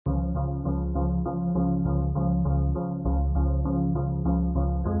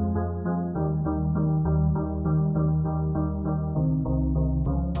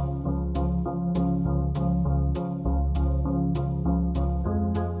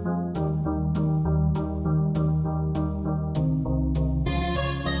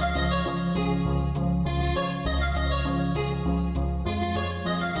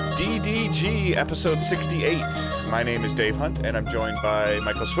Daily, episode 68. My name is Dave Hunt, and I'm joined by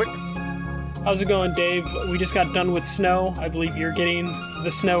Michael Swick. How's it going, Dave? We just got done with snow. I believe you're getting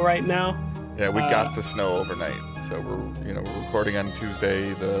the snow right now. Yeah, we got the snow overnight, so we're recording on Tuesday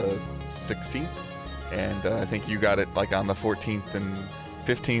the 16th, and I think you got it like on the 14th and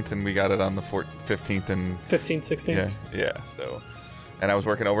 15th, and we got it on the 15th and 15th, 16th. Yeah. So, and I was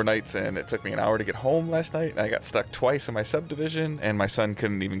working overnights, and it took me an hour to get home last night. I got stuck twice in my subdivision, and my son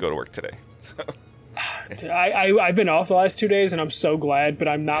couldn't even go to work today. So. I've been off the last 2 days, and I'm so glad, but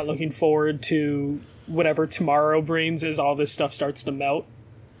I'm not looking forward to whatever tomorrow brings as all this stuff starts to melt.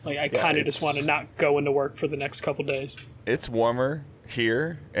 Like, I kind of just want to not go into work for the next couple days. It's warmer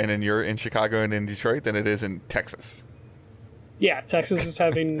here and in Chicago and in Detroit than it is in Texas. Yeah, Texas is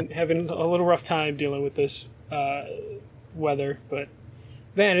having a little rough time dealing with this weather, but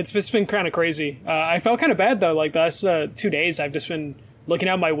man, it's been kind of crazy. I felt kind of bad though. Like the last 2 days, I've just been looking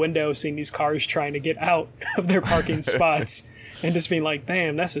out my window, seeing these cars trying to get out of their parking spots, and just being like,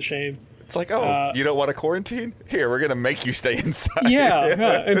 "Damn, that's a shame." It's like, you don't want to quarantine? Here, we're gonna make you stay inside.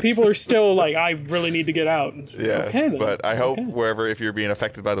 Yeah, and people are still like, "I really need to get out." And okay, then. But I hope wherever, if you're being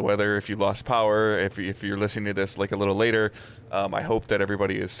affected by the weather, if you lost power, if you're listening to this like a little later, I hope that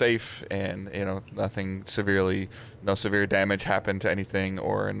everybody is safe and no severe damage happened to anything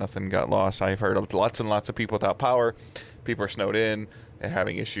or nothing got lost. I've heard of lots and lots of people without power. People are snowed in and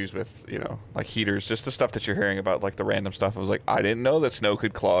having issues with, like heaters, just the stuff that you're hearing about, like the random stuff. I was like, I didn't know that snow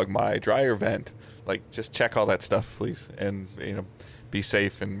could clog my dryer vent. Like, just check all that stuff, please. And, be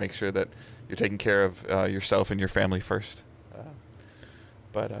safe and make sure that you're taking care of yourself and your family first.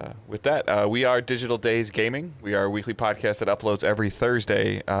 But with that, we are Digital Days Gaming. We are a weekly podcast that uploads every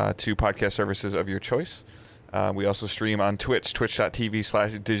Thursday to podcast services of your choice. We also stream on Twitch,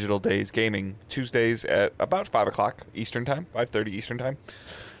 twitch.tv/Digital Days Gaming, Tuesdays at about 5 o'clock Eastern Time, 5:30 Eastern Time,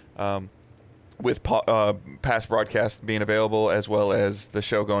 with past broadcasts being available, as well as the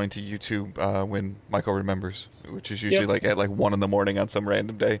show going to YouTube when Michael remembers, which is usually like at 1 in the morning on some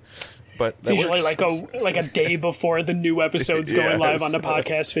random day. But it's usually like a day before the new episode's going live on the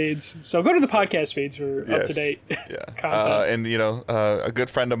podcast feeds. So go to the podcast feeds for up-to-date content. And, a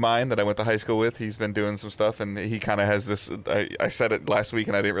good friend of mine that I went to high school with, he's been doing some stuff, and he kind of has this, I said it last week,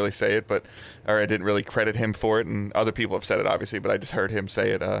 and I didn't really say it, or I didn't really credit him for it, and other people have said it, obviously, but I just heard him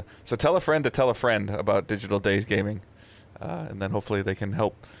say it. So tell a friend to tell a friend about Digital Days Gaming, and then hopefully they can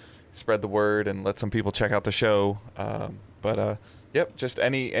help spread the word and let some people check out the show. Yep, just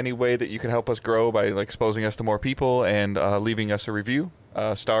any way that you can help us grow by exposing us to more people and leaving us a review,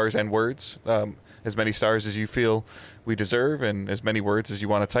 stars and words, as many stars as you feel we deserve and as many words as you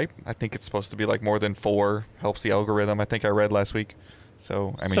want to type. I think it's supposed to be more than 4, helps the algorithm. I think I read last week.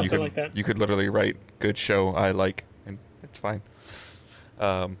 So, I mean, you could literally write good show, I like, and it's fine.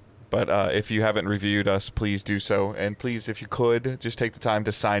 But if you haven't reviewed us, please do so. And please, if you could, just take the time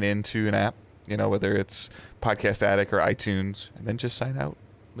to sign in to an app. Whether it's Podcast Addict or iTunes, and then just sign out,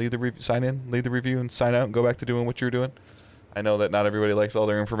 sign in, leave the review, and sign out, and go back to doing what you're doing. I know that not everybody likes all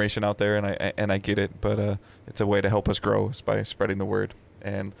their information out there, and I get it, but it's a way to help us grow by spreading the word.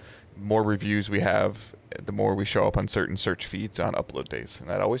 And more reviews we have, the more we show up on certain search feeds on upload days, and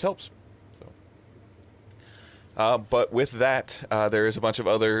that always helps. But with that, there is a bunch of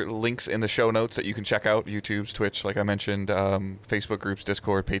other links in the show notes that you can check out. YouTube's, Twitch, like I mentioned, Facebook groups,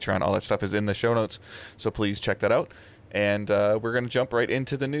 Discord, Patreon, all that stuff is in the show notes. So please check that out. And we're going to jump right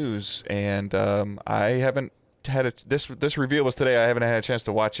into the news. And I haven't had this reveal was today. I haven't had a chance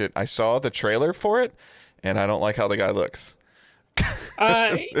to watch it. I saw the trailer for it, and I don't like how the guy looks.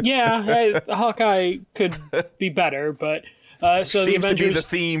 Hawkeye could be better, but... so seems to be the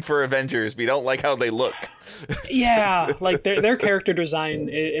theme for Avengers. We don't like how they look. Yeah, their character design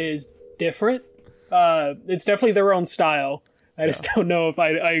is different. It's definitely their own style. I just don't know if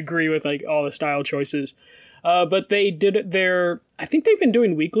I agree with all the style choices. But they did I think they've been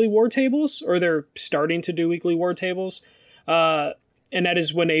doing weekly war tables, or they're starting to do weekly war tables. And that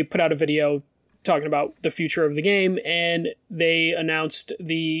is when they put out a video talking about the future of the game, and they announced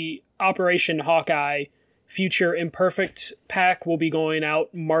the Operation Hawkeye Future Imperfect pack will be going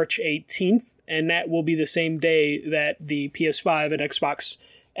out March 18th, and that will be the same day that the PS5 and Xbox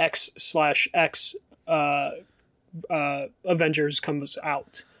X/X Avengers comes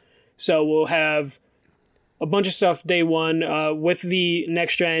out. So we'll have a bunch of stuff day one. With the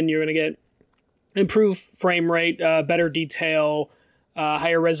next gen, you're going to get improved frame rate, better detail,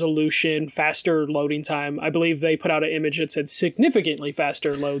 higher resolution, faster loading time. I believe they put out an image that said significantly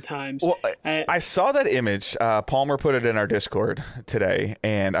faster load times. Well, I saw that image. Palmer put it in our Discord today,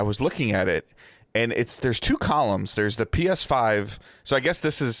 and I was looking at it, and there's two columns. There's the PS5. So I guess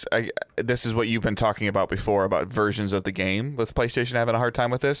this is what you've been talking about before, about versions of the game with PlayStation having a hard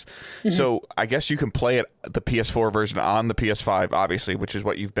time with this. Mm-hmm. So I guess you can play it, the PS4 version, on the PS5, obviously, which is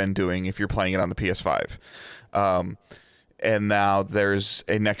what you've been doing if you're playing it on the PS5. And now there's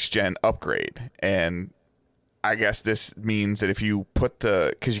a next gen upgrade, and I guess this means that if you put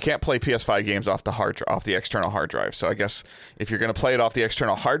because you can't play PS5 games off the external hard drive. So I guess if you're going to play it off the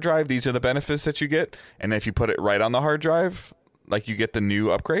external hard drive, these are the benefits that you get. And if you put it right on the hard drive, like, you get the new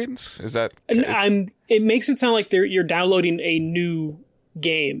upgrades. Is that? It makes it sound like you're downloading a new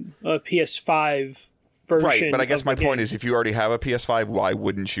game, a PS5 version. Right, but I guess my point is, if you already have a PS5, why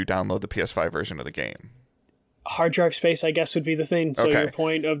wouldn't you download the PS5 version of the game? Hard drive space, I guess, would be the thing. So your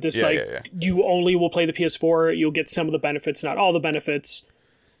point of just you only will play the PS4, you'll get some of the benefits, not all the benefits,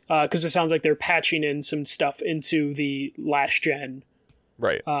 because it sounds like they're patching in some stuff into the last gen,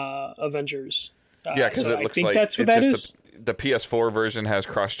 right? Avengers. Because it looks like that's what that is. The PS4 version has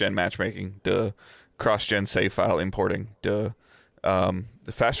cross-gen matchmaking, cross-gen save file importing, the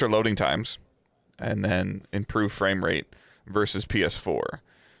faster loading times, and then improved frame rate versus PS4.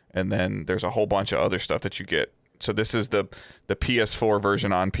 And then there's a whole bunch of other stuff that you get. So this is the PS4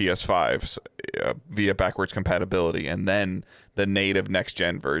 version on PS5 via backwards compatibility, and then the native next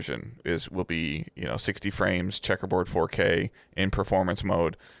gen version will be 60 frames, checkerboard 4K in performance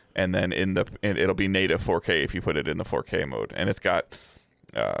mode, and then it'll be native 4K if you put it in the 4K mode, and it's got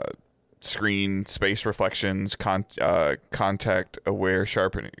screen space reflections, contact aware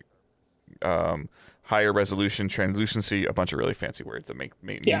sharpening. Higher resolution, translucency, a bunch of really fancy words that means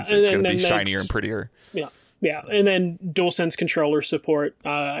it's going to be shinier and prettier. Yeah, and then DualSense controller support.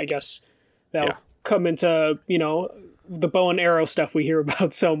 I guess that'll come into the bow and arrow stuff we hear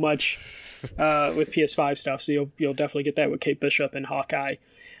about so much with PS5 stuff. So you'll definitely get that with Kate Bishop and Hawkeye.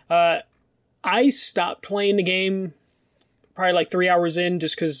 I stopped playing the game probably like 3 hours in,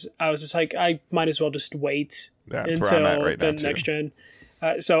 just because I was just like, I might as well just wait until the next gen.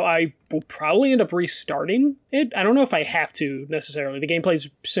 So I will probably end up restarting it. I don't know if I have to necessarily. The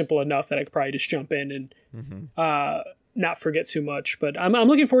gameplay's simple enough that I could probably just jump in and not forget too much. But I'm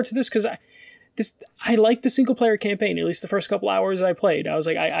looking forward to this because I like the single player campaign. At least the first couple hours I played, I was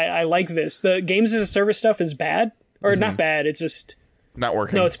like, I like this. The games as a service stuff is bad, or not bad. It's just not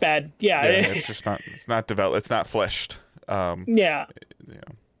working. No, it's bad. Yeah, it's just not. It's not developed. It's not fleshed.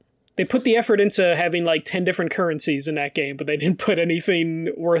 They put the effort into having like 10 different currencies in that game, but they didn't put anything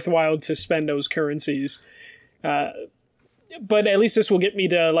worthwhile to spend those currencies. But at least this will get me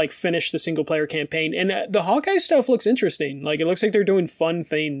to like finish the single player campaign. And the Hawkeye stuff looks interesting. Like, it looks like they're doing fun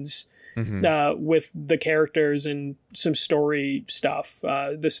things with the characters and some story stuff.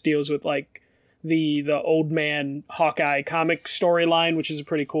 This deals with like the old man Hawkeye comic storyline, which is a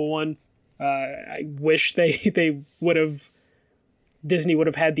pretty cool one. I wish they would have. Disney would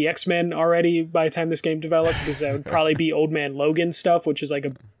have had the X-Men already by the time this game developed, because that would probably be Old Man Logan stuff, which is like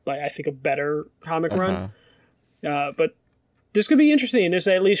I think a better comic run. But this could be interesting, and this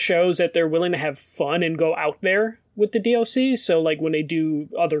at least shows that they're willing to have fun and go out there with the DLC. So like when they do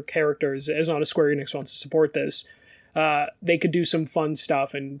other characters, as long as Square Enix wants to support this, they could do some fun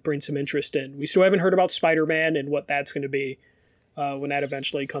stuff and bring some interest in. We still haven't heard about Spider-Man and what that's going to be when that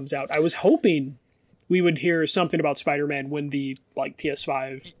eventually comes out. I was hoping we would hear something about Spider-Man when the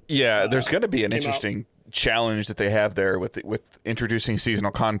PS5. Yeah, there's going to be an interesting challenge that they have there with introducing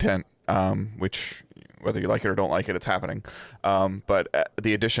seasonal content, which, whether you like it or don't like it, it's happening. But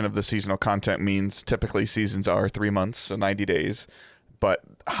the addition of the seasonal content means typically seasons are 3 months, so 90 days. But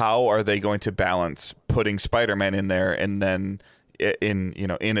how are they going to balance putting Spider-Man in there and then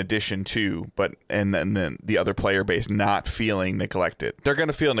in addition to, and then the other player base not feeling neglected? They're going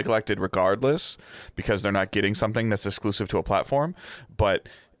to feel neglected regardless, because they're not getting something that's exclusive to a platform. But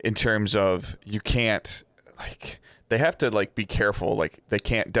in terms of, you can't, they have to be careful. They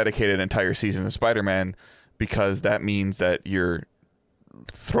can't dedicate an entire season to Spider-Man, because that means that you're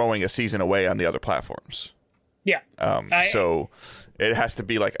throwing a season away on the other platforms. Yeah. So it has to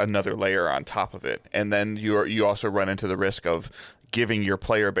be like another layer on top of it. And then you also run into the risk of giving your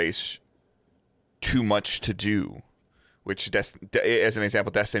player base too much to do, which, as an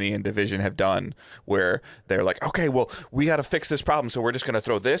example, Destiny and Division have done, where they're like, okay, well, we got to fix this problem, so we're just going to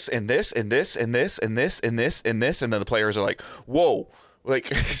throw this and this and this and this and this and this and this. And then the players are like, whoa,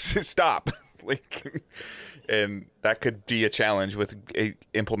 stop. And that could be a challenge with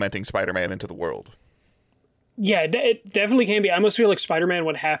implementing Spider-Man into the world. Yeah, it definitely can be. I almost feel like Spider-Man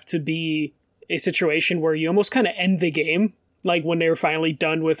would have to be a situation where you almost kind of end the game like when they're finally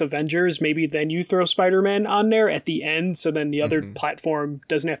done with Avengers, maybe then you throw Spider-Man on there at the end, so then the other platform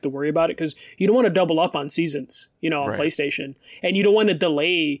doesn't have to worry about it, because you don't want to double up on seasons, on Right. PlayStation, and you don't want to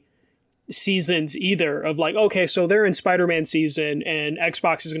delay seasons either of like, okay, so they're in Spider-Man season and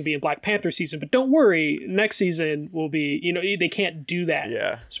Xbox is going to be in Black Panther season, but don't worry, next season will be, they can't do that.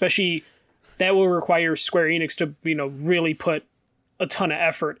 Yeah. Especially that will require Square Enix to, really put a ton of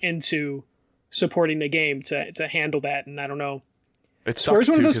effort into supporting the game to handle that. And I don't know. It Square's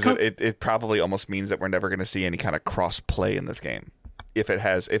sucks one too of those because it probably almost means that we're never going to see any kind of cross play in this game. If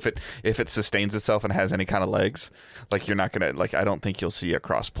it sustains itself and has any kind of legs, like you're not gonna I don't think you'll see a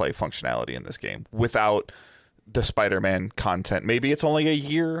cross play functionality in this game without the Spider-Man content. Maybe it's only a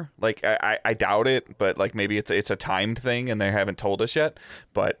year. Like I doubt it, but like maybe it's a timed thing and they haven't told us yet.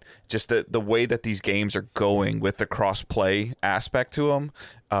 But just the way that these games are going with the cross play aspect to them,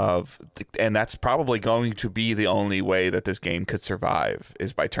 and that's probably going to be the only way that this game could survive,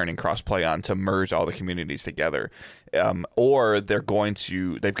 is by turning cross play on to merge all the communities together. Or they've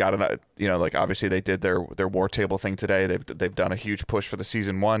got obviously they did their war table thing today. They've done a huge push for the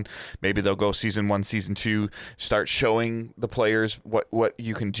season 1. Maybe they'll go season 1, season 2, start showing the players what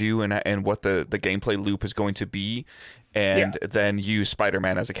you can do and what the gameplay loop is going to be, and then use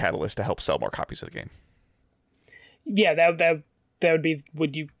Spider-Man as a catalyst to help sell more copies of the game. Yeah, that would be,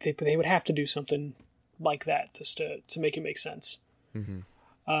 they would have to do something like that just to make it make sense.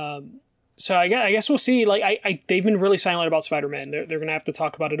 So I guess we'll see. Like they've been really silent about Spider-Man. They're going to have to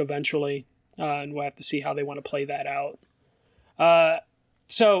talk about it eventually, and we'll have to see how they want to play that out.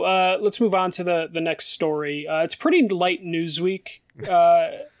 So let's move on to the next story. It's pretty light news week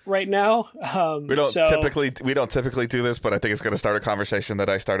right now. We don't typically do this, but I think it's going to start a conversation that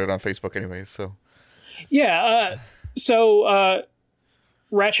I started on Facebook anyways. So yeah. So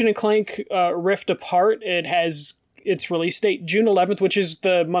Ratchet and Clank Rift Apart. It has its release date June 11th, which is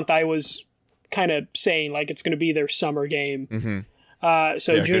the month I was kind of saying like it's going to be their summer game. June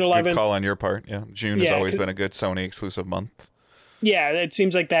 11th. Good call on your part. Yeah, June has always been a good Sony exclusive month. Yeah, it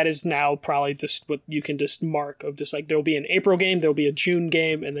seems like that is now probably just what you can just mark of just like there'll be an April game, there'll be a June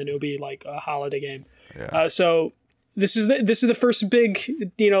game, and then it'll be like a holiday game. Yeah. So this is the first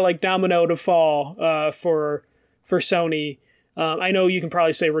big domino to fall for Sony. I know you can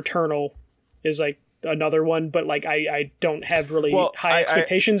probably say Returnal is like another one, but like I don't have really high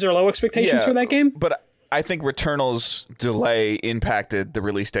expectations or low expectations for that game. But I think Returnal's delay impacted the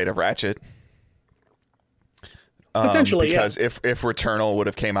release date of Ratchet. Potentially, because if Returnal would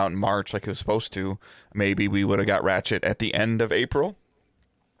have came out in March like it was supposed to, maybe we would have got Ratchet at the end of April.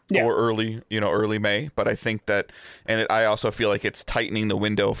 Or early May. But I think that, I also feel like it's tightening the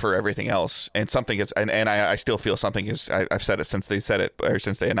window for everything else. And something is, and I still feel something is. I've said it since they said it, or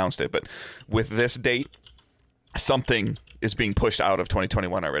since they announced it. But with this date, something is being pushed out of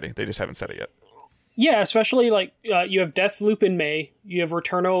 2021 already. They just haven't said it yet. Yeah, especially like you have Deathloop in May. You have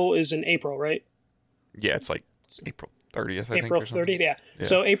Returnal is in April, right? Yeah, it's like April 30th. April 30th. Yeah.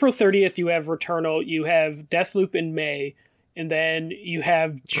 So April 30th, you have Returnal. You have Deathloop in May. And then you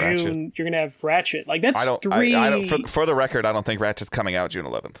have June. Ratchet. You're gonna have Ratchet. Like that's three. For the record, I don't think Ratchet's coming out June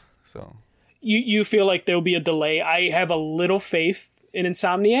 11th. So you feel like there'll be a delay. I have a little faith in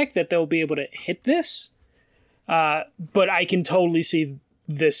Insomniac that they'll be able to hit this, but I can totally see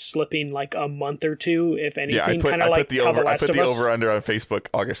this slipping like a month or two, if anything. Kind of like how The Last of Us. I put the over under on Facebook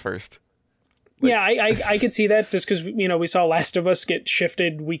August 1st. Yeah, I could see that just because we saw Last of Us get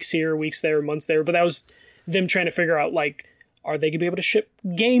shifted weeks here, weeks there, months there, but that was them trying to figure out like, are they gonna be able to ship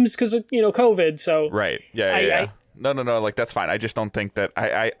games because of COVID? So right, yeah. No. Like that's fine. I just don't think that.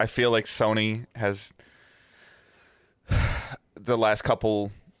 I feel like Sony has the Last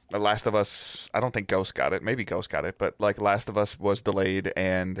of Us. I don't think Ghost got it. Maybe Ghost got it, but like Last of Us was delayed,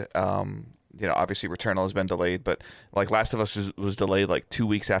 and obviously Returnal has been delayed, but like Last of Us was delayed like 2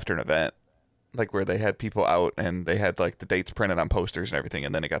 weeks after an event. Like where they had people out and they had like the dates printed on posters and everything,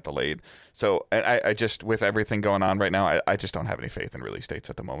 and then it got delayed. So I just, with everything going on right now, I just don't have any faith in release dates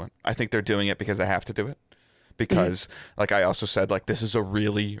at the moment. I think they're doing it because they have to do it. Because like I also said, like this is a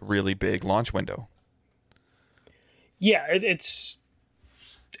really, really big launch window. Yeah, it's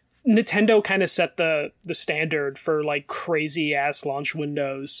Nintendo kind of set the standard for like crazy ass launch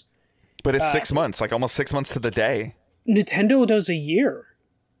windows. But it's 6 months, like almost 6 months to the day. Nintendo does a year.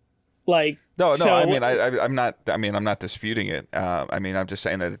 Like, No, so, I mean, I'm not. I mean, I'm not disputing it. I mean, I'm just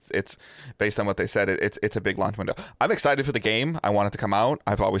saying that it's based on what they said. It's a big launch window. I'm excited for the game. I want it to come out.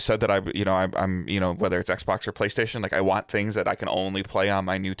 I've always said that I'm whether it's Xbox or PlayStation, like I want things that I can only play on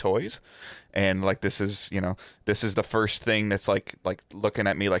my new toys, and like this is the first thing that's like looking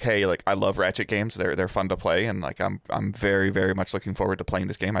at me like, hey, like I love Ratchet games. They're fun to play, and like I'm very very much looking forward to playing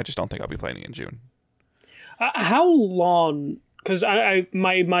this game. I just don't think I'll be playing it in June. How long? Because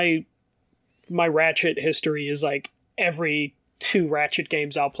my Ratchet history is like every 2 Ratchet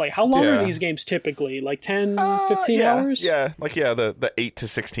games I'll play. How long are these games typically? Like 10, 15 hours? Yeah, like the 8 to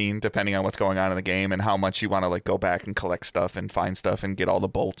 16, depending on what's going on in the game and how much you want to like go back and collect stuff and find stuff and get all the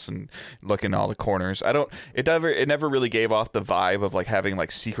bolts and look in all the corners. It never really gave off the vibe of like having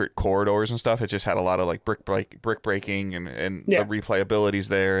like secret corridors and stuff. It just had a lot of like brick breaking and the replayability's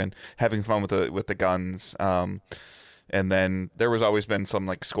there and having fun with the guns. And then there was always been some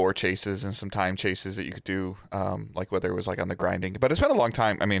like score chases and some time chases that you could do, like whether it was like on the grinding. But it's been a long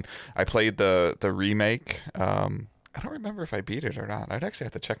time. I mean, I played the remake. I don't remember if I beat it or not. I'd actually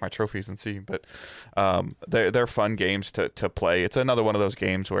have to check my trophies and see. But they're fun games to play. It's another one of those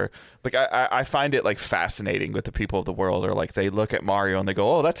games where like I find it like fascinating with the people of the world, or like they look at Mario and they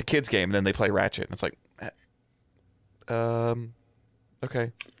go, "Oh, that's a kid's game," and then they play Ratchet, and it's like,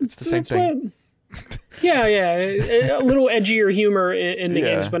 okay, it's the same thing. Yeah, a little edgier humor in the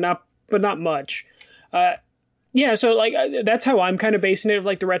games, but not much. So like that's how I'm kind of basing it.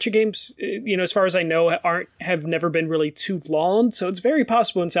 Like the Ratchet games, as far as I know, have never been really too long. So it's very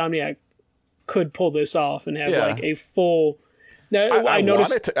possible Insomniac could pull this off and have like a full. I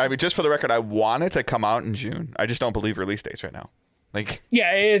noticed. Just for the record, I want it to come out in June. I just don't believe release dates right now. Like,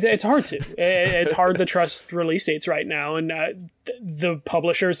 yeah, it's hard to. It's hard to trust release dates right now, and the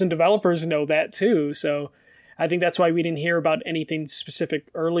publishers and developers know that too. So I think that's why we didn't hear about anything specific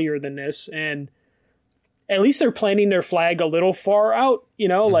earlier than this. And at least they're planting their flag a little far out,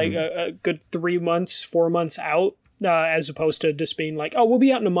 like a good 3 months, 4 months out, as opposed to just being like, oh, we'll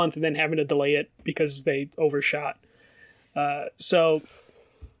be out in a month and then having to delay it because they overshot.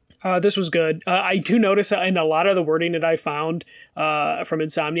 This was good. I do notice in a lot of the wording that I found from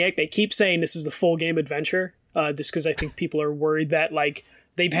Insomniac, they keep saying this is the full game adventure, just because I think people are worried that like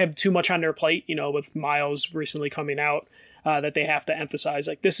they've had too much on their plate, with Miles recently coming out, that they have to emphasize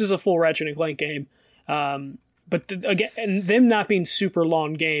like this is a full Ratchet and Clank game. But again, and them not being super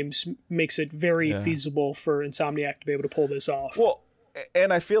long games makes it very feasible for Insomniac to be able to pull this off. Well,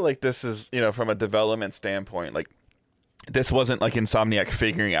 and I feel like this is, from a development standpoint, like, this wasn't like Insomniac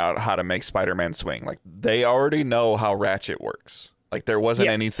figuring out how to make Spider-Man swing. Like they already know how Ratchet works. Like there wasn't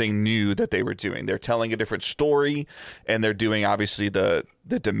anything new that they were doing. They're telling a different story, and they're doing obviously the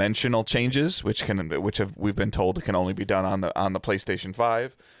dimensional changes, which we've been told can only be done on the PlayStation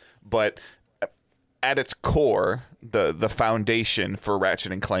 5. But at its core, the foundation for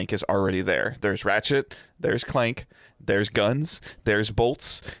Ratchet and Clank is already there. There's Ratchet, there's Clank, there's guns, there's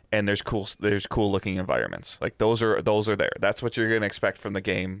bolts, and there's cool looking environments. Like those are there. That's what you're gonna expect from the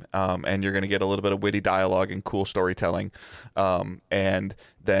game, and you're gonna get a little bit of witty dialogue and cool storytelling, and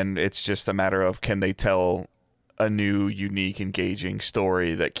then it's just a matter of can they tell a new, unique, engaging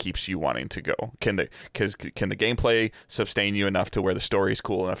story that keeps you wanting to go. Can the gameplay sustain you enough to where the story is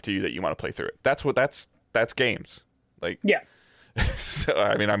cool enough to you that you want to play through it? That's games. Like So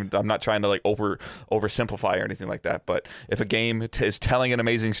I mean, I'm not trying to like oversimplify or anything like that, but if a game is telling an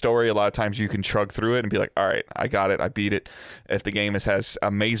amazing story, a lot of times you can shrug through it and be like, all right, I got it, I beat it. If the game has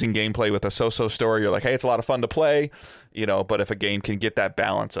amazing gameplay with a so-so story, you're like, hey, it's a lot of fun to play, but if a game can get that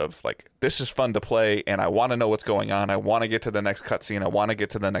balance of like, this is fun to play and I want to know what's going on, I want to get to the next cutscene, I want to get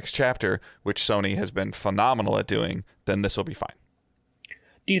to the next chapter, which Sony has been phenomenal at doing, then this will be fine.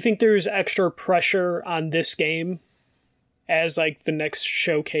 Do you think there's extra pressure on this game as like the next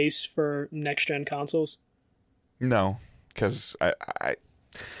showcase for next gen consoles? No, because I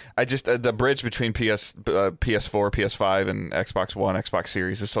just the bridge between PS4, PS5, and Xbox One, Xbox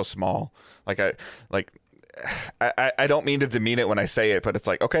Series is so small. I don't mean to demean it when I say it, but it's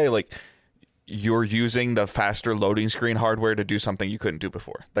like, okay, like you're using the faster loading screen hardware to do something you couldn't do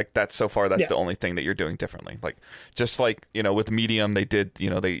before. Like that's the only thing that you're doing differently. Like just like, with Medium, they did,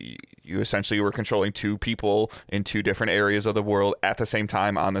 you essentially were controlling 2 people in 2 different areas of the world at the same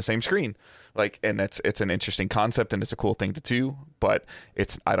time on the same screen. Like, and it's an interesting concept and it's a cool thing to do, but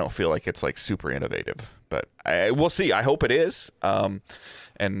I don't feel like it's like super innovative, but we'll see. I hope it is. And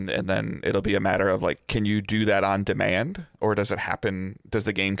then it'll be a matter of like, can you do that on demand, or does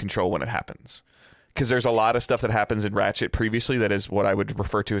the game control when it happens? Because there's a lot of stuff that happens in Ratchet previously that is what I would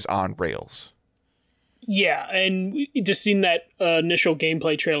refer to as on rails. Yeah, and just seen that initial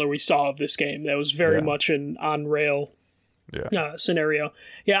gameplay trailer we saw of this game, that was very much an on-rail scenario.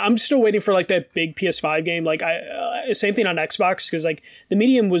 Yeah, I'm still waiting for like that big PS5 game. Like same thing on Xbox, because like the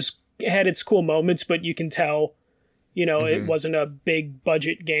Medium had its cool moments, but you can tell, it wasn't a big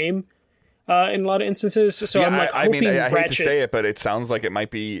budget game in a lot of instances. So I'm like, hoping I hate to say it, but it sounds like it might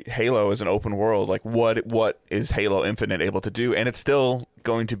be Halo as an open world. Like what is Halo Infinite able to do? And it's still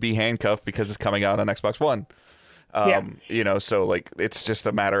going to be handcuffed because it's coming out on Xbox One. So like it's just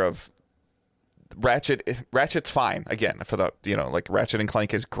a matter of Ratchet's fine again for the like Ratchet and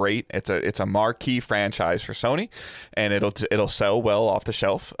Clank is great. It's a marquee franchise for Sony, and it'll sell well off the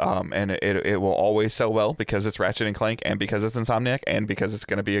shelf, and it will always sell well because it's Ratchet and Clank and because it's Insomniac and because it's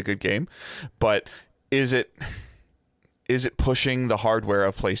going to be a good game. But is it pushing the hardware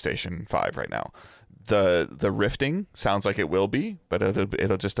of PlayStation 5 right now? The rifting sounds like it will be, but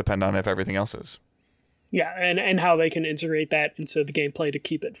it'll just depend on if everything else is. Yeah, and how they can integrate that into the gameplay to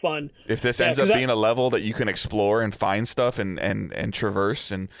keep it fun. If this ends up being a level that you can explore and find stuff and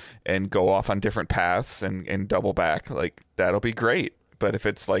traverse and go off on different paths and double back, like that'll be great. But if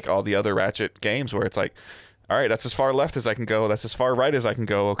it's like all the other Ratchet games where it's like, all right, that's as far left as I can go, that's as far right as I can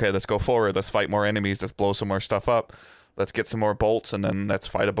go, okay, let's go forward, let's fight more enemies, let's blow some more stuff up, let's get some more bolts, and then let's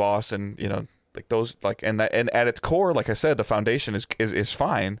fight a boss, and like those, like, and at its core, like I said, the foundation is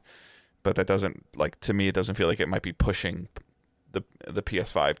fine. But that doesn't, like, to me, it doesn't feel like it might be pushing the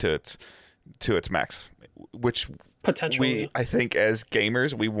PS5 to its max, which potentially I think as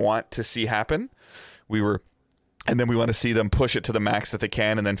gamers we want to see happen. And then we want to see them push it to the max that they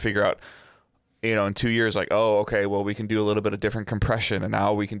can, and then figure out, in 2 years, like, oh, okay, well, we can do a little bit of different compression, and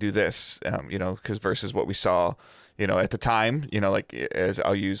now we can do this, because versus what we saw, at the time, like, as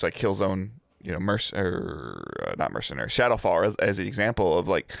I'll use like Killzone. Not Mercenary, Shadowfall as the example of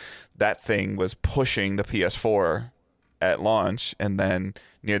like that thing was pushing the PS4 at launch, and then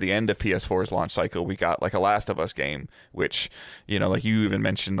near the end of PS4's launch cycle, we got like a Last of Us game, which like you even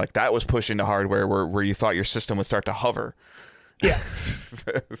mentioned, like that was pushing the hardware where you thought your system would start to hover. Yeah.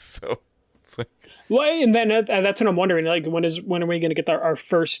 So. Well, and then that's what I'm wondering. Like, when are we going to get our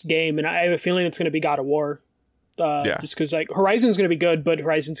first game? And I have a feeling it's going to be God of War. Just because like Horizon's going to be good, but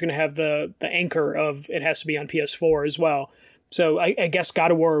Horizon's going to have the anchor of it has to be on PS4 as well. So I guess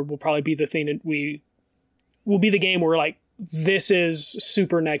God of War will probably be the thing that will be the game where like this is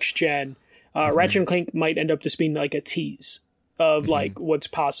super next gen. Ratchet and Clank might end up just being like a tease of like what's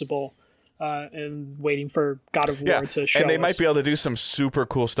possible, and waiting for God of War to show. And they us. might be able to do some super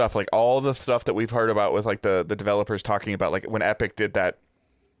cool stuff, like all the stuff that we've heard about with like the developers talking about, like when Epic did that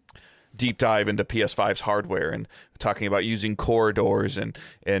deep dive into PS5's hardware and talking about using corridors and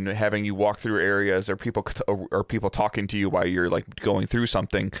having you walk through areas or people talking to you while you're like going through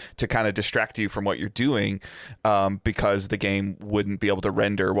something to kind of distract you from what you're doing, because the game wouldn't be able to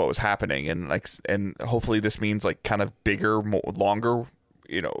render what was happening, and hopefully this means like kind of bigger, longer,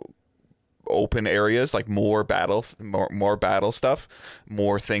 open areas, like more battle stuff,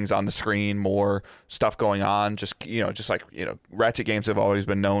 more things on the screen, more stuff going on. Just like Ratchet games have always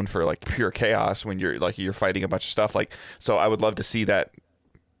been known for like pure chaos when you're fighting a bunch of stuff. Like, so I would love to see that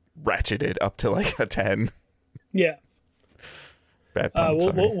ratcheted up to like a 10. Yeah. Bad pun,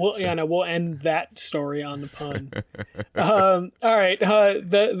 we'll end that story on the pun. All right.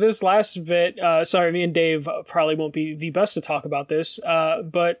 This last bit, sorry, me and Dave probably won't be the best to talk about this,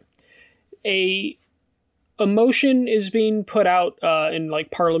 but a motion is being put out in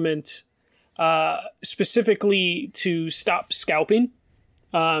like Parliament, specifically to stop scalping.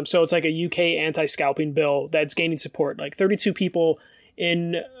 So it's like a UK anti-scalping bill that's gaining support. Like 32 people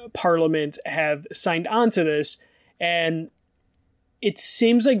in Parliament have signed on to this, and it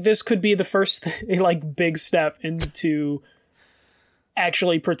seems like this could be the first like big step into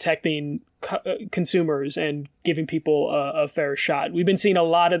actually protecting consumers and giving people a fair shot. We've been seeing a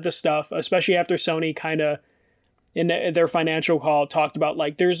lot of the stuff, especially after Sony kind of in their financial call talked about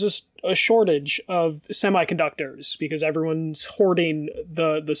like there's a shortage of semiconductors because everyone's hoarding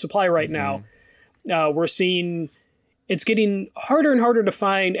the supply right now. We're seeing it's getting harder and harder to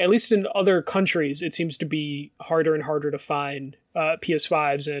find, at least in other countries, it seems to be harder and harder to find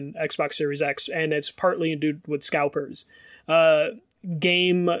PS5s and Xbox Series X, and it's partly due with scalpers.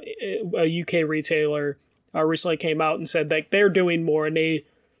 Game, a UK retailer, recently came out and said that they're doing more, and they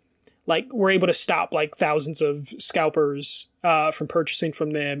like were able to stop like thousands of scalpers from purchasing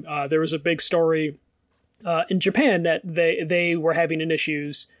from them. There was a big story in Japan that they were having an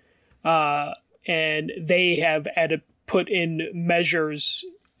issues, and they have had to put in measures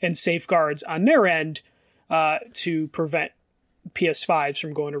and safeguards on their end to prevent PS5s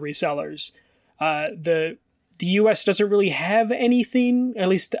from going to resellers. The U.S. doesn't really have anything, at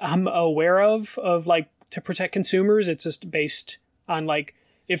least I'm aware of like to protect consumers. It's just based on like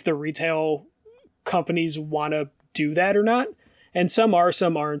if the retail companies want to do that or not. And some are,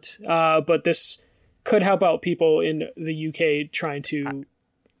 some aren't. But this could help out people in the UK trying to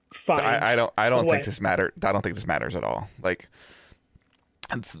find. I don't think this matter. I don't think this matters at all. Like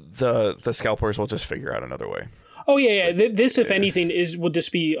the scalpers will just figure out another way. Oh yeah. This, if anything, will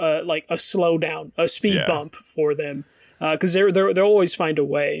just be like a slowdown, a speed bump for them, because they'll always find a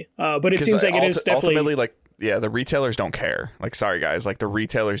way. But it seems like it is definitely ultimately like the retailers don't care. Like sorry guys, like the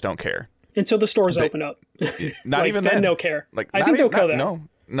retailers don't care until the stores open up. Not like, even then then they'll care. Like I think they'll kill that.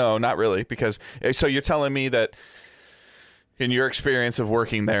 No, not really. Because so you're telling me that in your experience of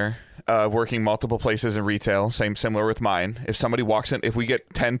working there, working multiple places in retail, similar with mine, if somebody walks in, if we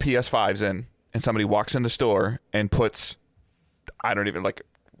get 10 PS5s in. And somebody walks in the store and puts, I don't even like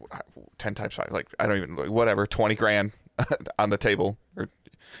 10 times 5, like I don't even like whatever, 20 grand on the table or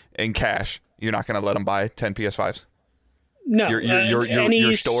in cash. You're not going to let them buy 10 PS5s? No.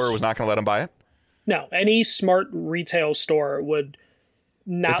 Your store was not going to let them buy it? No. Any smart retail store would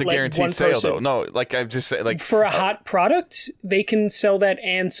not It's a let guaranteed one sale person, though. No, like I just say like for a hot product, they can sell that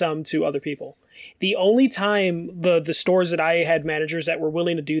and some to other people. The only time the stores that I had managers that were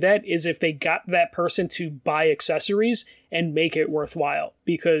willing to do that is if they got that person to buy accessories and make it worthwhile,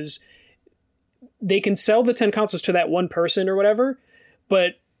 because they can sell the 10 consoles to that one person or whatever,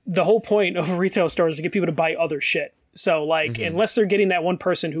 but the whole point of a retail store is to get people to buy other shit. So like, unless they're getting that one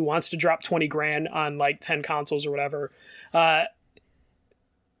person who wants to drop 20 grand on like 10 consoles or whatever,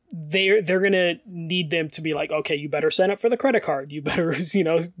 they're going to need them to be like, okay, you better sign up for the credit card. You better,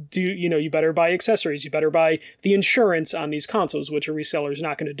 you better buy accessories. You better buy the insurance on these consoles, which a reseller is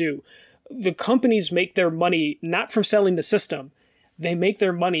not going to do. The companies make their money not from selling the system. They make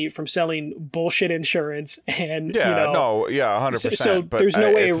their money from selling bullshit insurance and, 100%. So there's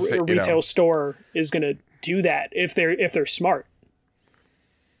no way a retail store is going to do that if they're smart.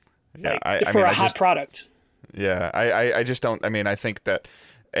 Yeah, like, for a hot product. Yeah, I just don't. I mean, I think that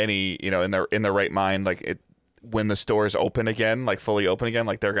any in their right mind, like it when the stores open again, like fully open again,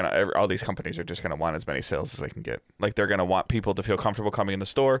 like they're gonna all these companies are just gonna want as many sales as they can get. Like they're gonna want people to feel comfortable coming in the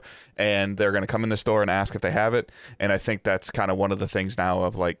store, and they're gonna come in the store and ask if they have it. And I think that's kind of one of the things now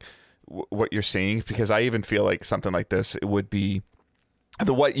of like what you're seeing, because I even feel like something like this it would be.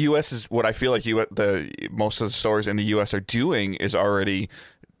 What I feel like most of the stores in the U.S. are doing is already,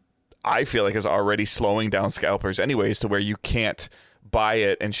 I feel like is already slowing down scalpers anyways, to where you can't buy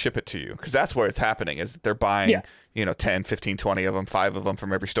it and ship it to you, because that's where it's happening is they're buying 10, 15, 20 of them, 5 of them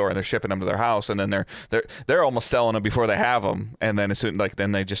from every store, and they're shipping them to their house, and then they're almost selling them before they have them, and then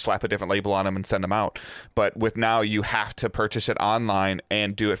then they just slap a different label on them and send them out. But with now you have to purchase it online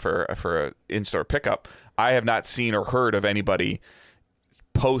and do it for a in-store pickup. I have not seen or heard of anybody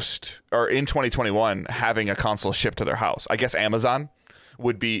post or in 2021 having a console shipped to their house. I guess Amazon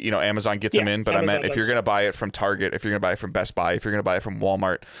would be, Amazon gets them in, but Amazon I meant if you're going to buy it from Target, if you're going to buy it from Best Buy, if you're going to buy it from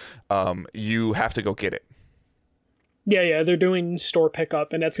Walmart, you have to go get it. Yeah, they're doing store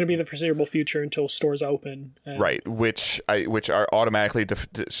pickup, and that's going to be the foreseeable future until stores open. Right, which are automatically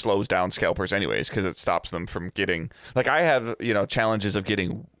slows down scalpers anyways, because it stops them from getting, like I have, challenges of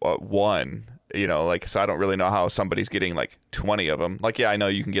getting one, so I don't really know how somebody's getting like 20 of them. Like, yeah, I know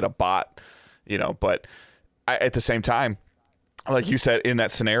you can get a bot, but at the same time, like you said in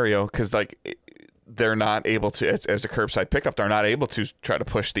that scenario, because like they're not able to, as a curbside pickup, they're not able to try to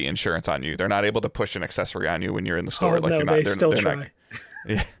push the insurance on you. They're not able to push an accessory on you when you're in the store. They still try. Not,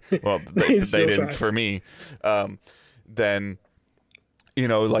 yeah, well, they didn't try. For me. Then,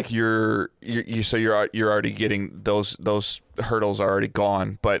 like you're already getting those hurdles are already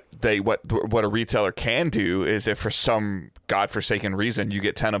gone. But what a retailer can do is if for some godforsaken reason you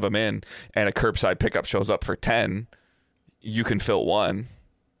get 10 of them in and a curbside pickup shows up for 10. You can fill one.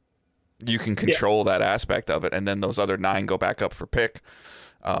 You can control that aspect of it, and then those other 9 go back up for pick.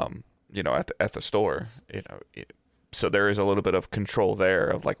 At the store. So there is a little bit of control there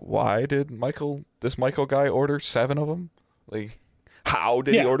of like, why did this Michael guy order 7 of them? Like, how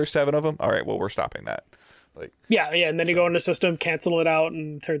did he order 7 of them? All right, well, we're stopping that. Like, and then you go in the system, cancel it out,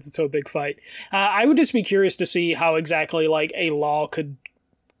 and it turns into a big fight. I would just be curious to see how exactly like a law could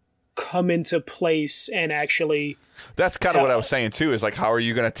come into place and actually. That's kind of what I was saying too. Is like, how are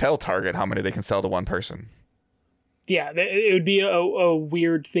you going to tell Target how many they can sell to one person? Yeah, it would be a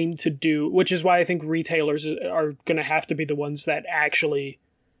weird thing to do, which is why I think retailers are going to have to be the ones that actually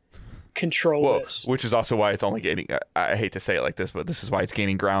control this. Which is also why it's only gaining. I hate to say it like this, but this is why it's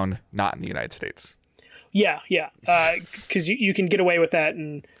gaining ground not in the United States. Yeah, because you can get away with that,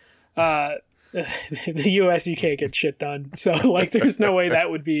 and the U.S. you can't get shit done. So like, there's no way that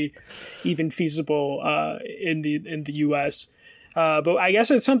would be even feasible in the U.S. But I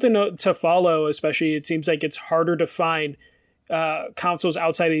guess it's something to follow. Especially, it seems like it's harder to find consoles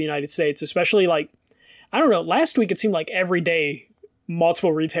outside of the United States. Especially like, I don't know. Last week it seemed like every day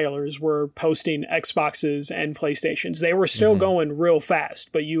multiple retailers were posting Xboxes and PlayStations. They were still going real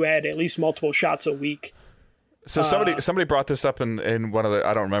fast, but you had at least multiple shots a week. So somebody brought this up in one of the,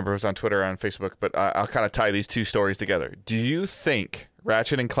 I don't remember if it was on Twitter or on Facebook, but I'll kind of tie these two stories together. Do you think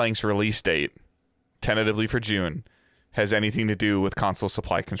Ratchet and Clank's release date, tentatively for June, has anything to do with console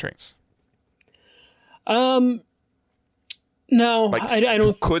supply constraints? No, like, I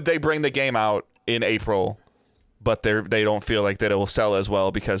don't. Could they bring the game out in April, but they don't feel like that it will sell as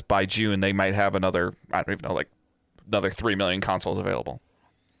well because by June they might have another, I don't even know, like another 3 million consoles available?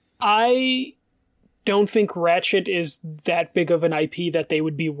 I don't think Ratchet is that big of an IP that they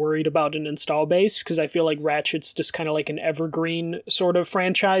would be worried about an install base, because I feel like Ratchet's just kind of like an evergreen sort of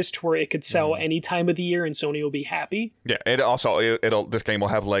franchise to where it could sell any time of the year and Sony will be happy. Yeah, this game will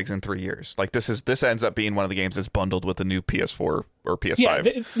have legs in 3 years. Like this ends up being one of the games that's bundled with the new PS4 or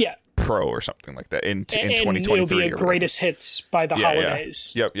PS5 Pro or something like that in 2023. It'll be a greatest hits by the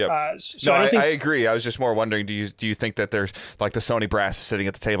holidays. Yep. So I agree. I was just more wondering, do you think that there's like the Sony brass is sitting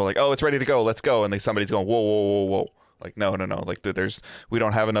at the table like, oh, it's ready to go, let's go, and somebody's going, whoa. Like, no. Like, we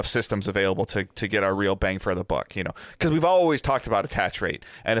don't have enough systems available to get our real bang for the buck, you know? Because we've always talked about attach rate.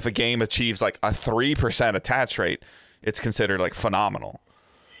 And if a game achieves, like, a 3% attach rate, it's considered, like, phenomenal.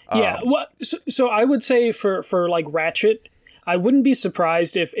 So I would say for like, Ratchet, I wouldn't be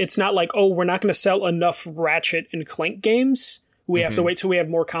surprised if it's not like, oh, we're not going to sell enough Ratchet and Clank games. We have to wait till we have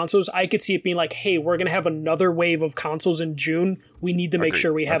more consoles. I could see it being like, hey, we're going to have another wave of consoles in June. We need to make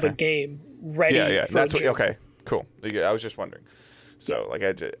sure we have a game ready. For June. Okay. Cool. I was just wondering. So, like,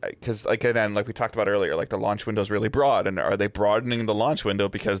 because, like, again, like we talked about earlier, like, the launch window is really broad. And are they broadening the launch window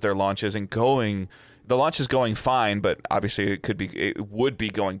because their launch isn't going... The launch is going fine, but obviously it would be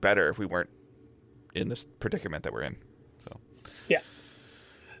going better if we weren't in this predicament that we're in. So, yeah.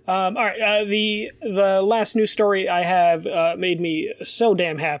 All right. The last news story I have made me so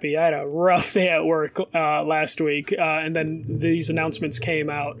damn happy. I had a rough day at work last week, and then these announcements came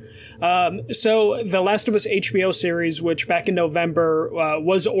out. So the Last of Us HBO series, which back in November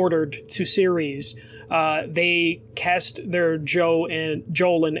was ordered to series, they cast their Joel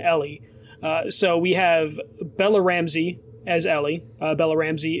and Ellie. So we have Bella Ramsey as Ellie. Bella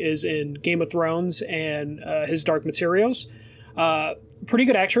Ramsey is in Game of Thrones and His Dark Materials. Pretty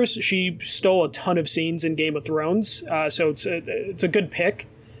good actress. She stole a ton of scenes in Game of Thrones, so it's a good pick.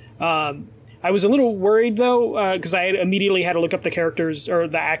 I was a little worried though, because I immediately had to look up the character's or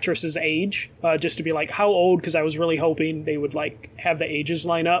the actress's age, just to be like, how old? Because I was really hoping they would like have the ages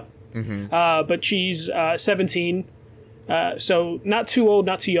line up. But she's 17. So not too old,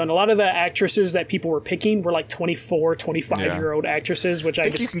 not too young. A lot of the actresses that people were picking were like 24, 25-year-old actresses, which I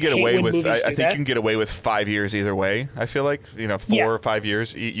just hate when movies do that. I think you can get away with 5 years either way. I feel like, 4 or 5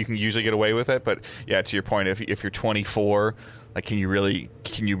 years, you can usually get away with it. But yeah, to your point, if you're 24, like, can you really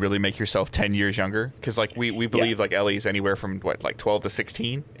make yourself 10 years younger? Because like we believe like Ellie's anywhere from like 12 to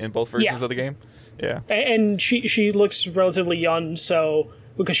 16 in both versions of the game. Yeah, and she looks relatively young, so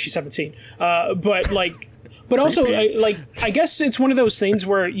because she's 17, but like. But also, I guess it's one of those things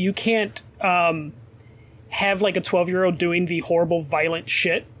where you can't have like a 12-year-old doing the horrible, violent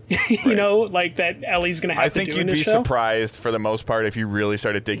shit, you know, like that Ellie's going to have to do in this show. I think you'd be surprised for the most part if you really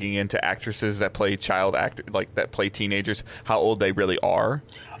started digging into actresses that play that play teenagers, how old they really are.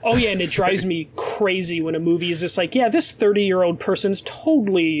 Oh, yeah, and it drives me crazy when a movie is just like, yeah, this 30-year-old person's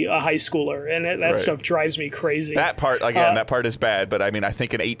totally a high schooler, and that stuff drives me crazy. That part, again, that part is bad, but I mean, I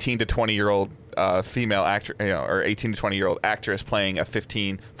think an 18 to 20-year-old female actor, or 18 to 20-year-old actress playing a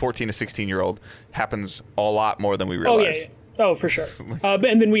 14 to 16-year-old happens a lot more than we realize. Oh, yeah. Oh, for sure.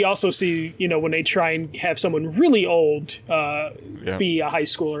 And then we also see, when they try and have someone really old be a high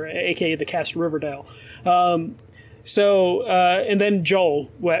schooler, a.k.a. the cast Riverdale. And then Joel,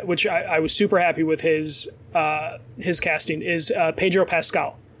 which I was super happy with his casting, is Pedro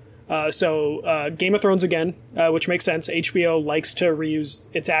Pascal. Game of Thrones again, which makes sense. HBO likes to reuse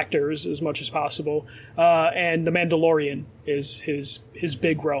its actors as much as possible. And The Mandalorian is his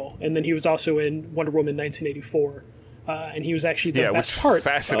big role. And then he was also in Wonder Woman 1984. And he was actually the best part. Which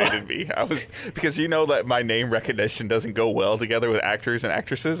fascinated me. Because that my name recognition doesn't go well together with actors and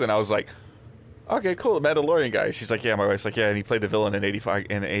actresses, and I was like, okay, cool, the Mandalorian guy. She's like, yeah, my wife's like, yeah, and he played the villain in 85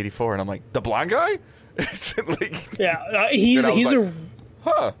 and 84, and I'm like, the blonde guy? He's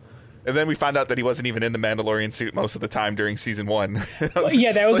huh. And then we found out that he wasn't even in the Mandalorian suit most of the time during season 1.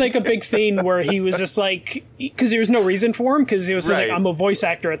 Yeah, that was like a big thing where he was just like, because there was no reason for him, because he was just Right. like, I'm a voice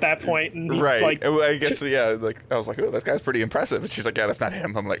actor at that point. And he, Right. like, I guess, yeah, like, I was like, oh, this guy's pretty impressive. And she's like, yeah, that's not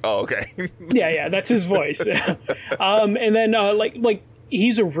him. I'm like, oh, okay. yeah, that's his voice. And then, like,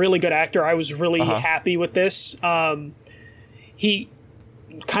 he's a really good actor. I was really happy with this. He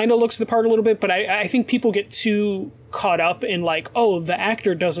kind of looks the part a little bit, but I think people get too caught up in like, oh, the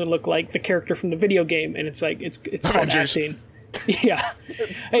actor doesn't look like the character from the video game, and it's like it's called Avengers. acting. Yeah,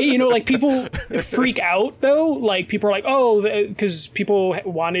 you know, like people freak out though. Like people are like, oh, because people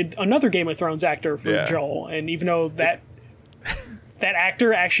wanted another Game of Thrones actor for Joel, and even though that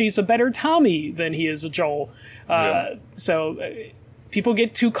actor actually is a better Tommy than he is a Joel, people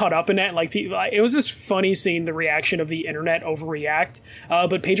get too caught up in that. Like, it was just funny seeing the reaction of the internet overreact.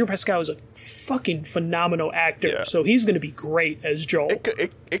 But Pedro Pascal is a fucking phenomenal actor, so he's going to be great as Joel.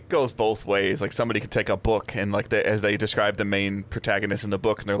 It goes both ways. Like, somebody could take a book and, like, as they describe the main protagonist in the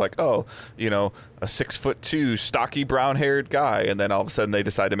book, and they're like, oh, you know, a 6'2", stocky, brown-haired guy, and then all of a sudden they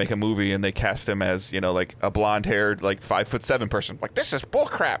decide to make a movie and they cast him as, you know, like a blonde-haired, like 5'7" person. Like, this is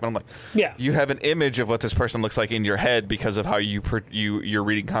bullcrap. And I'm like, yeah, you have an image of what this person looks like in your head because of how your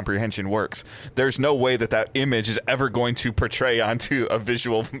reading comprehension works. There's no way that image is ever going to portray onto a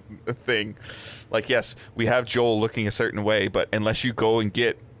visual thing. Like, yes, we have Joel looking a certain way, but unless you go and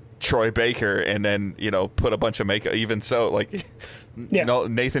get Troy Baker and then, you know, put a bunch of makeup, even so, like,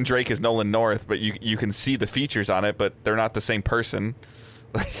 Nathan Drake is Nolan North, but you can see the features on it, but they're not the same person.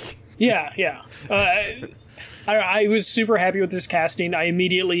 yeah. I was super happy with this casting. I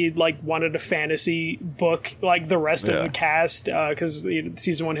immediately wanted a fantasy book like the rest of the cast, because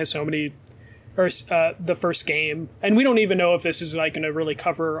season 1 has so many, or the first game, and we don't even know if this is like going to really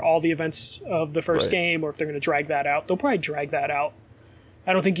cover all the events of the first game, or if they're going to drag that out. They'll probably drag that out.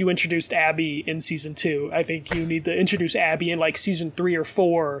 I don't think you introduced Abby in season 2. I think you need to introduce Abby in like season 3 or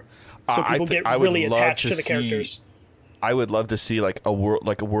 4, so people get really attached to the characters. I would love to see like a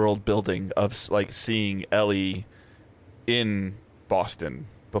world building of like seeing Ellie in Boston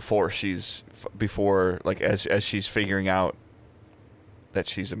before as she's figuring out that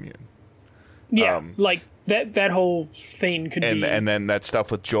she's immune. Yeah, like that whole thing could be, and then that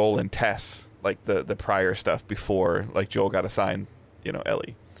stuff with Joel and Tess, like the prior stuff before like Joel got assigned, you know,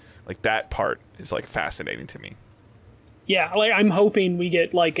 Ellie. Like that part is like fascinating to me. Yeah, like I'm hoping we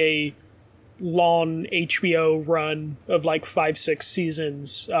get like a long HBO run of like 5-6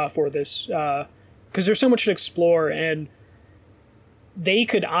 seasons for this, because there's so much to explore, and they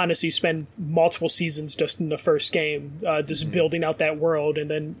could honestly spend multiple seasons just in the first game, just building out that world and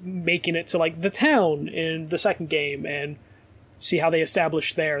then making it to like the town in the second game and see how they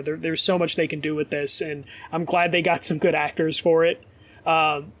establish there. There's so much they can do with this, and I'm glad they got some good actors for it.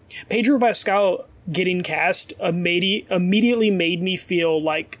 Pedro Pascal getting cast immediately made me feel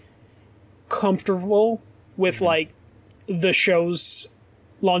like comfortable with like the show's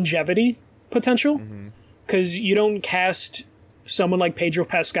longevity potential, because you don't cast someone like Pedro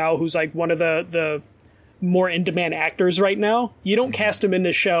Pascal, who's like one of the more in-demand actors right now. You don't cast him in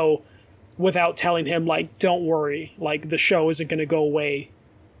the show without telling him like, don't worry, like the show isn't going to go away,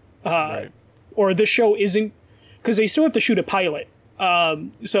 or the show isn't, because they still have to shoot a pilot,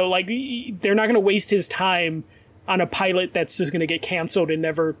 so like they're not going to waste his time on a pilot that's just going to get canceled and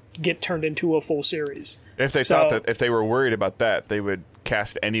never get turned into a full series. If they thought that, if they were worried about that, they would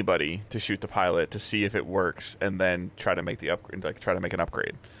cast anybody to shoot the pilot to see if it works, and then try to make the upgrade, like try to make an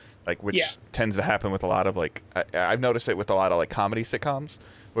upgrade, like which tends to happen with a lot of like I've noticed it with a lot of like comedy sitcoms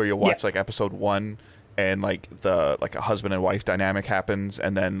where you'll watch like episode 1 and like a husband and wife dynamic happens,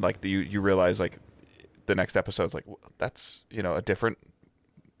 and then like you realize like the next episode's like, that's, you know, a different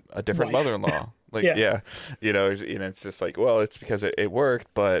mother-in-law. Like, you know, it's just like, well, it's because it worked,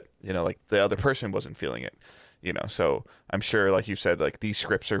 but, you know, like the other person wasn't feeling it, you know. So I'm sure, like you said, like these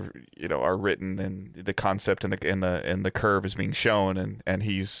scripts are, you know, are written, and the concept and the curve is being shown, and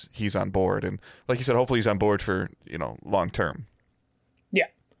he's on board, and like you said, hopefully he's on board for, you know, long term. Yeah.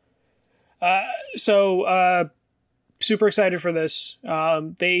 So super excited for this.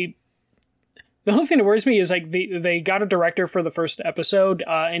 The only thing that worries me is like they got a director for the first episode,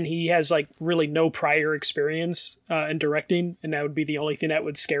 and he has like really no prior experience in directing, and that would be the only thing that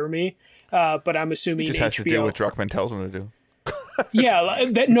would scare me. But I'm assuming It just has to do what Druckmann tells him to do. Yeah,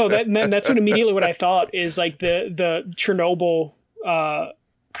 that's what immediately what I thought is like the Chernobyl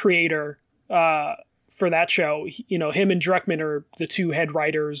creator for that show. You know, him and Druckmann are the two head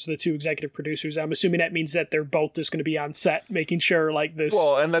writers, the two executive producers. I'm assuming that means that they're both just going to be on set making sure like this.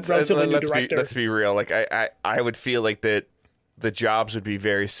 Well, and let's be real. Like I would feel like that the jobs would be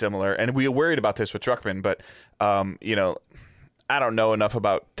very similar. And we worried about this with Druckmann, but I don't know enough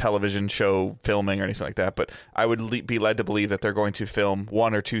about television show filming or anything like that, but I would be led to believe that they're going to film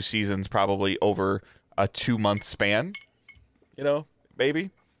 1 or 2 seasons probably over a 2-month span,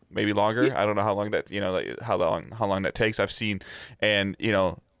 maybe longer. I don't know how long that, how long that takes. I've seen, and,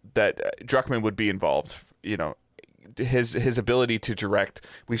 that Druckmann would be involved, his ability to direct.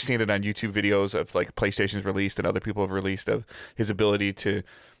 We've seen it on YouTube videos of like PlayStation's released and other people have released of his ability to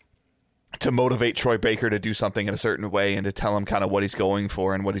motivate Troy Baker to do something in a certain way and to tell him kind of what he's going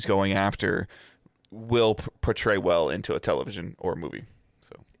for and what he's going after will portray well into a television or a movie.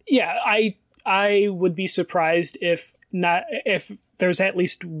 So yeah, I would be surprised if there's at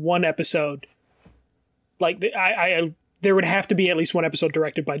least one episode. Like there would have to be at least one episode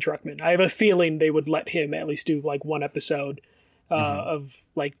directed by Druckmann. I have a feeling they would let him at least do like one episode of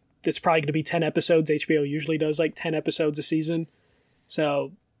like, it's probably going to be 10 episodes. HBO usually does like 10 episodes a season.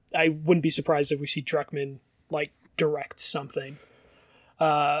 So I wouldn't be surprised if we see Druckmann like direct something.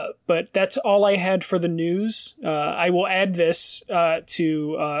 But that's all I had for the news. I will add this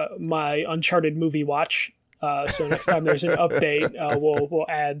to my Uncharted movie watch. So next time there's an update, we'll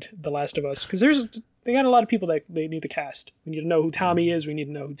add The Last of Us, because they got a lot of people that they need to cast. We need to know who Tommy is. We need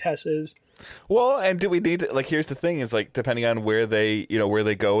to know who Tess is. Well, and do we need to, like, here's the thing is like, depending on where they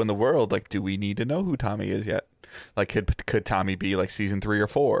go in the world, like, do we need to know who Tommy is yet? Like, could Tommy be like season 3 or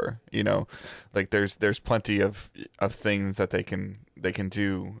 4? Like there's plenty of things that they can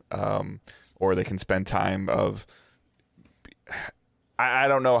do, or they can spend time of. I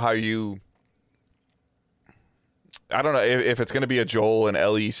don't know how you. I don't know if it's going to be a Joel and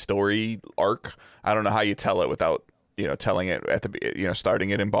Ellie story arc. I don't know how you tell it without, telling it at the, starting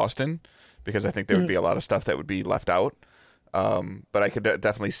it in Boston, because I think there would be a lot of stuff that would be left out. But I could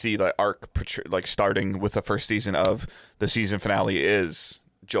definitely see the arc like starting with the first season of the season finale is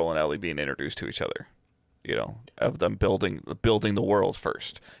Joel and Ellie being introduced to each other, of them building the world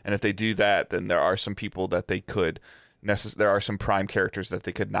first. And if they do that, then there are some people that they could there are some prime characters that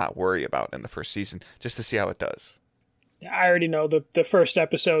they could not worry about in the first season, just to see how it does. I already know the first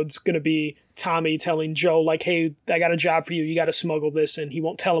episode's going to be Tommy telling Joe, like, hey, I got a job for you. You got to smuggle this. And he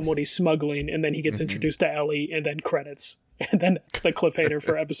won't tell him what he's smuggling. And then he gets introduced to Ellie, and then credits. And then that's the cliffhanger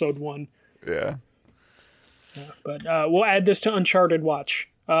for episode 1. Yeah. But we'll add this to Uncharted watch.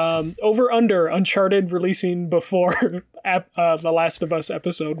 Over under Uncharted releasing before The Last of Us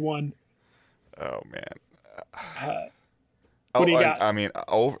episode 1. Oh, man. What do you got? I mean,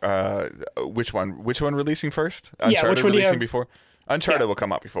 which one? Which one releasing first? Uncharted which one releasing before? Uncharted will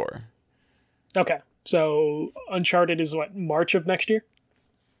come out before. Okay, so Uncharted is what, March of next year?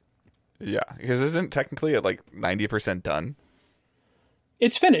 Yeah, because isn't technically at like 90% done?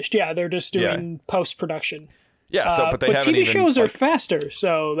 It's finished. Yeah, they're just doing post-production. Yeah, but they haven't TV shows are faster,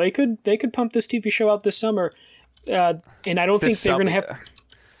 so they could pump this TV show out this summer, and I don't think they're going to have.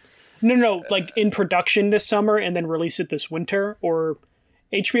 No, like in production this summer and then release it this winter. Or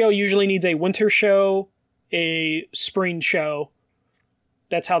HBO usually needs a winter show, a spring show.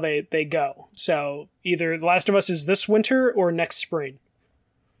 That's how they go. So either The Last of Us is this winter or next spring.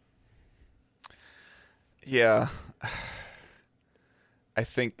 Yeah. I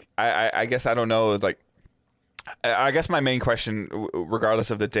think, I guess I don't know, like, I guess my main question,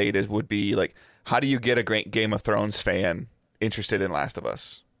 regardless of the date, would be like, how do you get a great Game of Thrones fan interested in Last of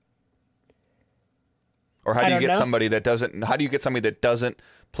Us? Or how do you get somebody that doesn't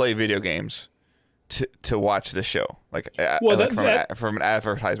play video games to watch the show? Like, from an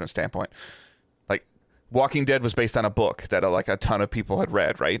advertisement standpoint, like Walking Dead was based on a book that like a ton of people had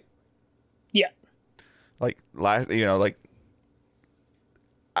read, right? Yeah. Like I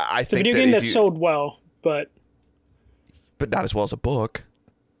it's think a video game that sold well, but not as well as a book.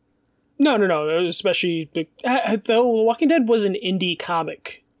 No. Especially though Walking Dead was an indie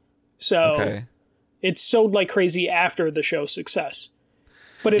comic, so. Okay. It sold like crazy after the show's success.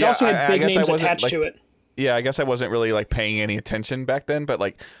 But it also had big names attached to it. Yeah, I guess I wasn't really like paying any attention back then, but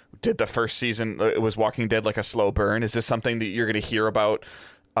like, did the first season, was Walking Dead like a slow burn? Is this something that you're going to hear about,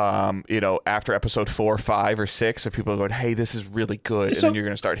 after episode 4, 5, or 6, of people going, hey, this is really good, and then you're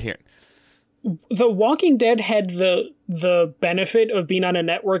going to start hearing. The Walking Dead had the benefit of being on a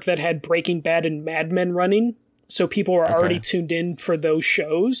network that had Breaking Bad and Mad Men running, so people were already tuned in for those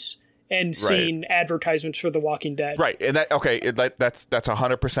shows. And seeing advertisements for The Walking Dead. Right. And that's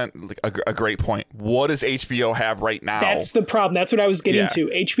 100% a great point. What does HBO have right now? That's the problem. That's what I was getting to.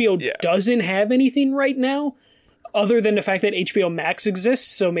 HBO doesn't have anything right now other than the fact that HBO Max exists.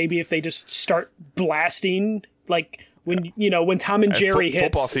 So maybe if they just start blasting, like when Tom and Jerry hits.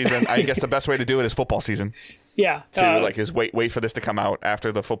 Football season. I guess the best way to do it is football season. Yeah. To like is wait for this to come out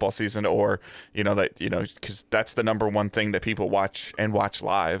after the football season, or because that's the number one thing that people watch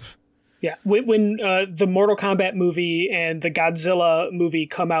live. Yeah, when the Mortal Kombat movie and the Godzilla movie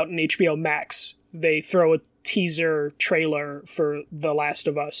come out in HBO Max, they throw a teaser trailer for The Last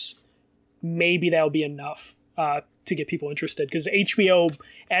of Us. Maybe that'll be enough to get people interested, because HBO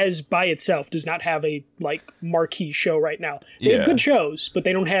as by itself does not have a like marquee show right now. They have good shows, but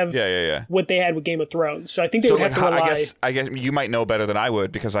they don't have what they had with Game of Thrones. So I think they would have to rely. I guess you might know better than I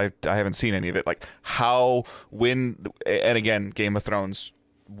would, because I haven't seen any of it. Like and again, Game of Thrones,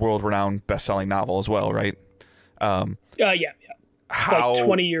 world-renowned best-selling novel as well, right? Yeah. How, like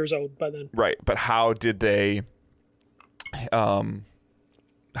 20 years old by then. Right, but how did they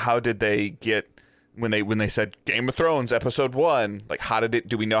get when they said Game of Thrones episode 1? Like,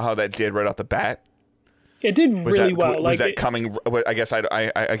 do we know how that did right off the bat? It did really well. Was that coming? I guess I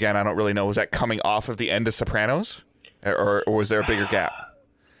don't really know. Was that coming off of the end of Sopranos, or was there a bigger gap?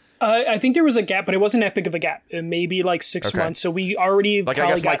 I think there was a gap, but it wasn't that big of a gap. Maybe like 6 months. So we already I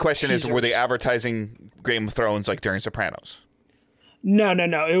guess my question teasers. is, were they advertising Game of Thrones like during Sopranos? No.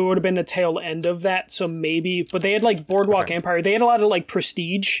 It would have been the tail end of that. So maybe, but they had like Boardwalk Empire. They had a lot of like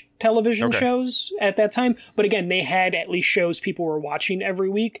prestige television shows at that time. But again, they had at least shows people were watching every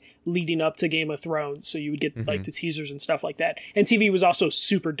week leading up to Game of Thrones. So you would get like the teasers and stuff like that. And TV was also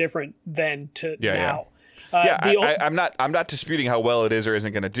super different then to now. I'm not disputing how well it is or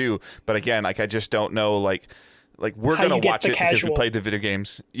isn't going to do, but again, like I just don't know, like we're going to watch it because we played the video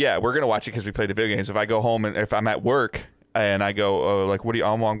games. Yeah, we're going to watch it because we played the video games. If I go home and if I'm at work and I go,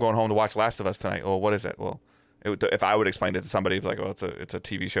 I'm going home to watch Last of Us tonight. Well, what is it? Well, if I would explain it to somebody, like, it's a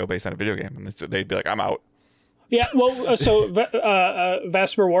TV show based on a video game, and they'd be like, I'm out. Yeah, well, so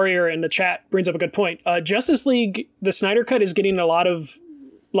Vasper Warrior in the chat brings up a good point. Justice League, the Snyder Cut, is getting a lot of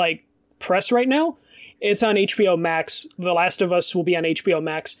like press right now. It's on HBO Max. The Last of Us will be on HBO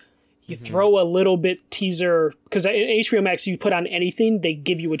Max. You throw a little bit teaser, because in HBO Max, you put on anything, they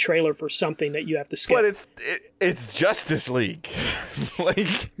give you a trailer for something that you have to skip. But it's Justice League.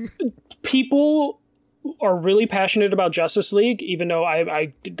 Like, people are really passionate about Justice League, even though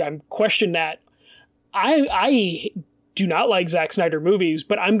I question that. I do not like Zack Snyder movies,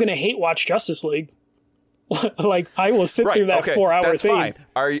 but I'm going to hate watch Justice League. Like, I will sit through that 4-hour thing.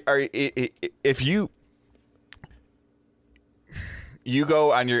 Fine. If you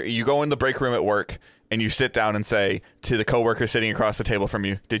go in the break room at work and you sit down and say to the coworker sitting across the table from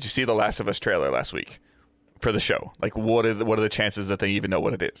you, "Did you see the Last of Us trailer last week for the show?" Like, what are the chances that they even know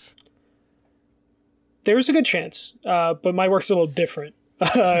what it is? There's a good chance, but my work's a little different.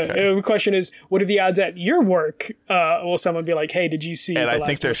 The question is, what are the odds at your work? Will someone be like, "Hey, did you see?" And I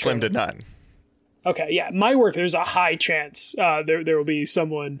think they're slim to none. Okay, yeah, my work, there's a high chance there will be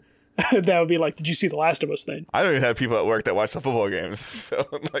someone that would be like, "Did you see the Last of Us thing?" I don't even have people at work that watch the football games, so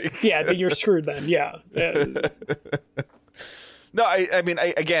like, yeah, you're screwed then. Yeah. No, I mean,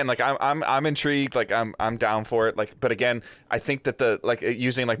 again, like I'm intrigued, like I'm down for it, like, but again, I think that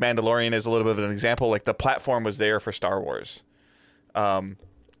using like Mandalorian as a little bit of an example, like the platform was there for Star Wars.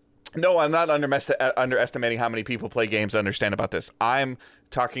 No, I'm not underestimating how many people play games to understand about this. I'm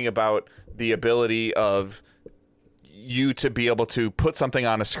talking about the ability of you to be able to put something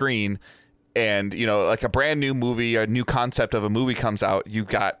on a screen, and like a brand new movie, a new concept of a movie comes out. You've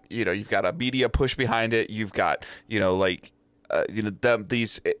got a media push behind it. You've got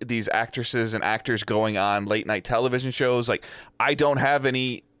these actresses and actors going on late night television shows. Like, I don't have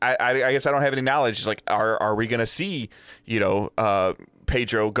any. I guess I don't have any knowledge. Like, are we going to see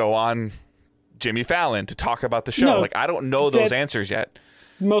Pedro go on Jimmy Fallon to talk about the show? No, like, I don't know those answers yet.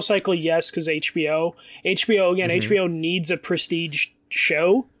 Most likely yes, because HBO again. HBO needs a prestige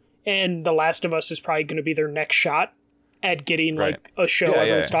show, and The Last of Us is probably going to be their next shot at getting like a show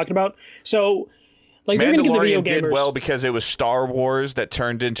everyone's talking about. So, like, they're going to get the video gamers. Did well because it was Star Wars that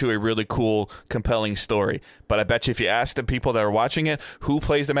turned into a really cool, compelling story. But I bet you if you ask the people that are watching it who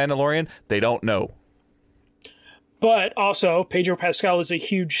plays the Mandalorian, they don't know. But also, Pedro Pascal is a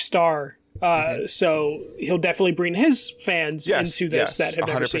huge star. So he'll definitely bring his fans into this that have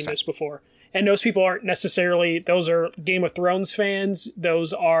never 100%. Seen this before. And those people aren't necessarily, those are Game of Thrones fans.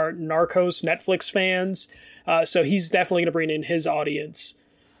 Those are Narcos Netflix fans. So he's definitely going to bring in his audience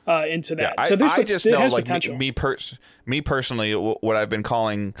into that. Yeah, so I just know, like, potential. Me personally, what I've been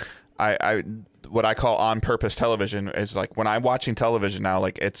calling, what I call on purpose television is like when I'm watching television now,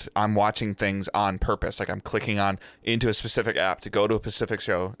 like I'm watching things on purpose. Like, I'm clicking on into a specific app to go to a specific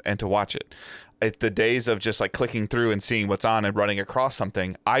show and to watch it. It's the days of just like clicking through and seeing what's on and running across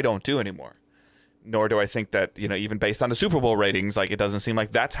something I don't do anymore. nor do I think that, even based on the Super Bowl ratings, like, it doesn't seem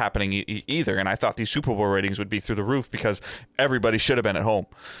like that's happening either. And I thought these Super Bowl ratings would be through the roof because everybody should have been at home.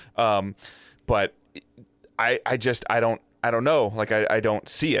 But I don't know. Like, I don't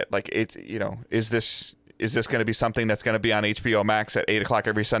see it. Like, is this going to be something that's going to be on HBO Max at 8:00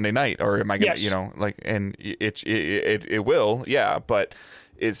 every Sunday night, or am I going to, and it will, yeah. But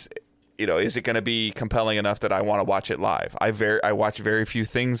is it going to be compelling enough that I want to watch it live? I watch very few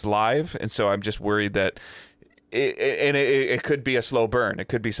things live, and so I'm just worried that it could be a slow burn. It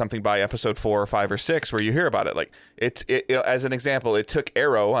could be something by episode 4 or 5 or 6 where you hear about it. Like it as an example, it took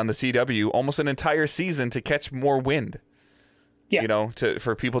Arrow on the CW almost an entire season to catch more wind. Yeah.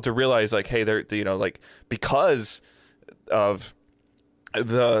 For people to realize, like, hey, they're, because of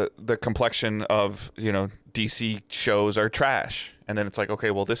the complexion of, DC shows are trash. And then it's like,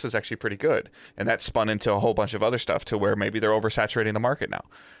 okay, well, this is actually pretty good. And that spun into a whole bunch of other stuff to where maybe they're oversaturating the market now.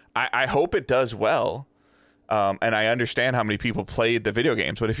 I hope it does well. And I understand how many people played the video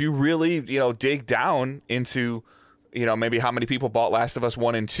games. But if you really, dig down into, maybe how many people bought Last of Us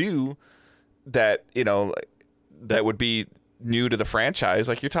 1 and 2 that, that would be new to the franchise,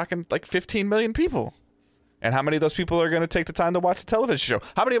 like, you're talking like 15 million people. And how many of those people are going to take the time to watch a television show?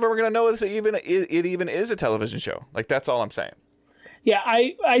 How many of them are going to know it even is a television show? Like, that's all I'm saying. Yeah,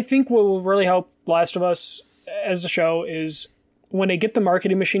 I think what will really help Last of Us as a show is when they get the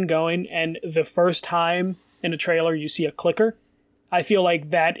marketing machine going and the first time in a trailer you see a clicker. I feel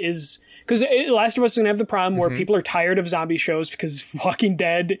like that is... Because Last of Us is going to have the problem where people are tired of zombie shows because Walking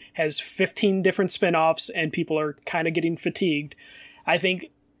Dead has 15 different spin-offs and people are kind of getting fatigued. I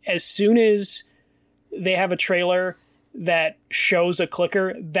think as soon as they have a trailer that shows a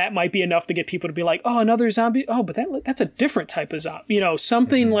clicker, that might be enough to get people to be like, oh, another zombie? Oh, but that's a different type of zombie.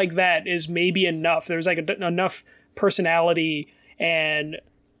 Something like that is maybe enough. There's like enough personality and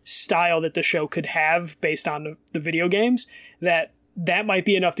style that the show could have based on the video games that might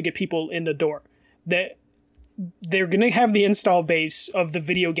be enough to get people in the door. That they're going to have the install base of the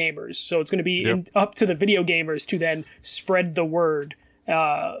video gamers, so it's going to be up to the video gamers to then spread the word.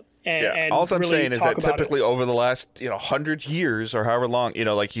 And all I'm saying is that typically over the last 100 years or however long,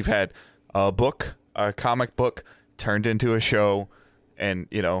 like, you've had a comic book turned into a show, and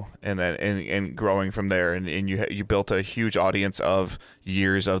and growing from there, and you built a huge audience of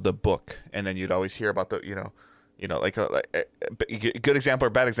years of the book, and then you'd always hear about the like a good example or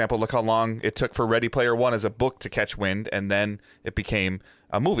bad example. Look how long it took for Ready Player One as a book to catch wind, and then it became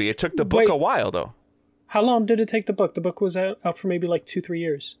a movie. It took the book a while, though. How long did it take the book? The book was out for maybe like 2-3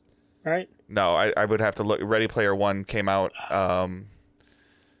 years, right? No, I would have to look. Ready Player One came out.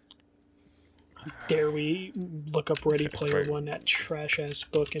 Dare we look up Ready Player One, that trash ass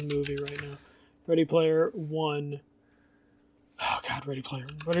book and movie right now? Ready Player One. Oh God, Ready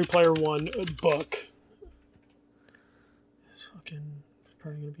Player One book.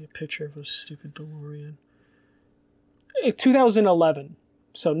 Probably gonna be a picture of a stupid DeLorean. 2011,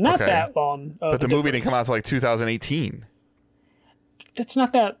 so not that long. But the movie didn't come out until like 2018. That's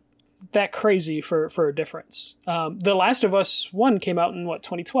not that crazy for a difference. The Last of Us 1 came out in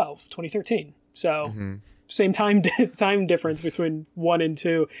 2012, 2013. So same time difference between 1 and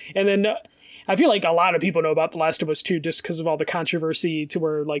 2, and then. I feel like a lot of people know about The Last of Us 2 just because of all the controversy to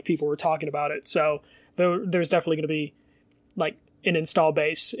where like people were talking about it. So there's definitely going to be like an install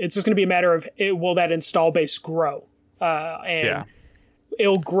base. It's just going to be a matter of will that install base grow, and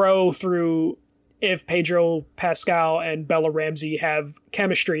it'll grow through if Pedro Pascal and Bella Ramsey have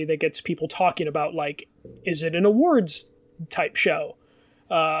chemistry that gets people talking about, like, is it an awards type show?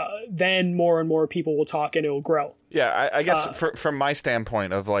 Then more and more people will talk and it will grow. Yeah, I guess from my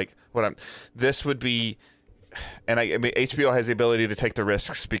standpoint of like this would be, and I mean HBO has the ability to take the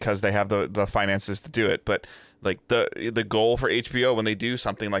risks because they have the finances to do it, but like the goal for HBO when they do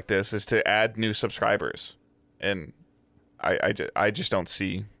something like this is to add new subscribers, and I just don't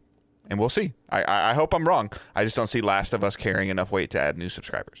see, and we'll see. I hope I'm wrong. I just don't see Last of Us carrying enough weight to add new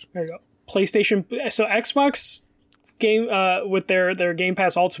subscribers. There you go. PlayStation, so Xbox game with their Game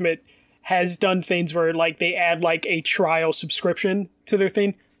Pass Ultimate has done things where like they add like a trial subscription to their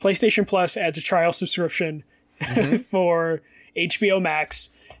thing. PlayStation Plus adds a trial subscription for HBO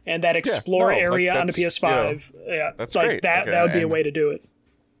Max and that Explore area on the PS5. That's like great. That would be a way to do it.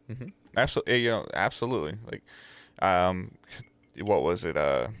 Absolutely, absolutely. Like, what was it?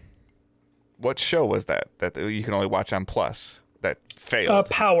 What show was that you can only watch on Plus that failed?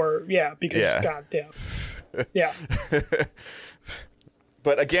 Power, because goddamn, yeah.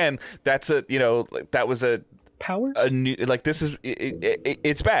 But again, that was a Powers? A new, like, this is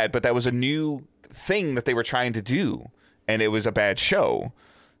it's bad, but that was a new thing that they were trying to do, and it was a bad show.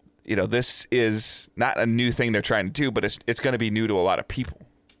 this is not a new thing they're trying to do, but it's going to be new to a lot of people.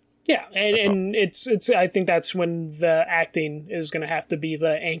 Yeah, and it's I think that's when the acting is going to have to be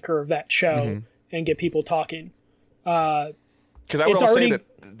the anchor of that show and get people talking. Because I would almost say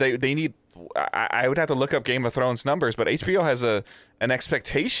that they need. I would have to look up Game of Thrones numbers, but HBO has an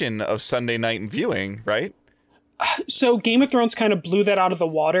expectation of Sunday night viewing, right? So Game of Thrones kind of blew that out of the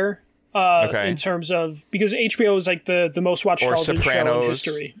water. In terms of, because HBO is like the most watched television show in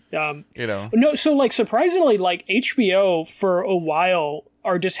history. No, so like surprisingly, like HBO for a while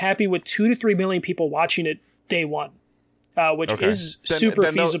are just happy with 2 to 3 million people watching it day one, which is super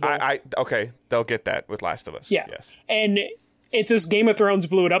feasible. They'll get that with Last of Us. Yeah, yes. And it's just Game of Thrones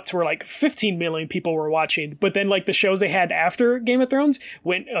blew it up to where like 15 million people were watching, but then like the shows they had after Game of Thrones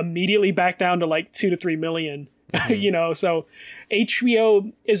went immediately back down to like 2 to 3 million. So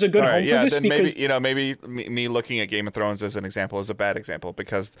HBO is a good home for this because maybe me looking at Game of Thrones as an example is a bad example,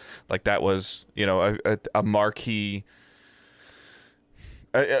 because like that was a marquee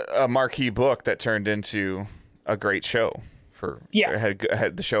book that turned into a great show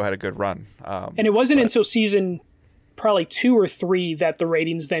the show had a good run, and it wasn't until season probably 2 or 3 that the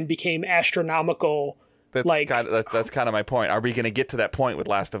ratings then became astronomical. That's kind of my point. Are we going to get to that point with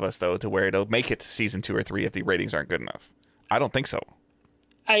Last of Us, though, to where it'll make it to season 2 or 3 if the ratings aren't good enough? I don't think so.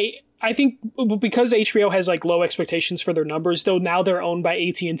 I think because HBO has like low expectations for their numbers, though now they're owned by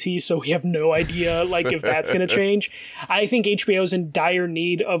AT&T, so we have no idea like if that's going to change. I think HBO is in dire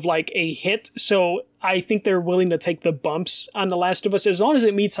need of like a hit, so I think they're willing to take the bumps on The Last of Us as long as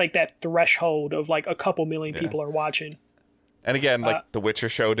it meets like that threshold of like a couple million people are watching. And again, like The Witcher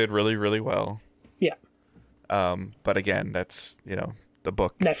show did really, really well. Yeah. But again, that's, the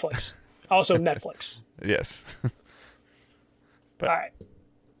book. Netflix. Also Netflix. Yes. All right.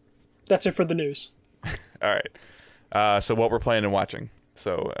 That's it for the news. All right. So what we're planning and watching.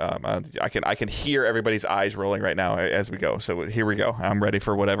 So I can hear everybody's eyes rolling right now as we go. So here we go. I'm ready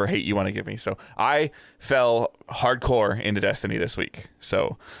for whatever hate you want to give me. So I fell hardcore into Destiny this week.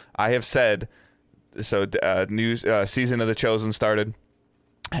 So I have said, new season of The Chosen started,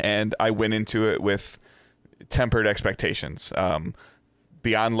 and I went into it with tempered expectations.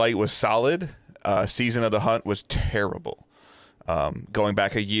 Beyond Light was solid. Season of the Hunt was terrible. Going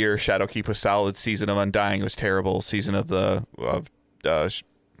back a year, Shadowkeep was solid. Season of Undying was terrible. Season of Dawn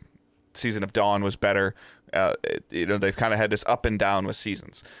was better. They've kind of had this up and down with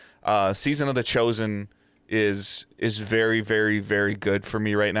seasons. Season of the Chosen is very, very, very good for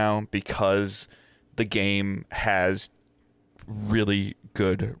me right now because the game has really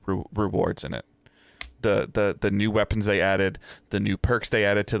good rewards in it. The new weapons they added, the new perks they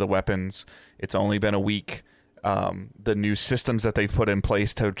added to the weapons. It's only been a week. The new systems that they've put in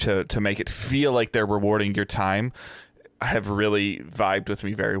place to make it feel like they're rewarding your time have really vibed with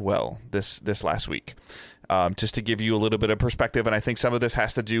me very well this last week. Just to give you a little bit of perspective, and I think some of this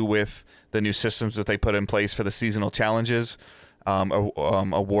has to do with the new systems that they put in place for the seasonal challenges,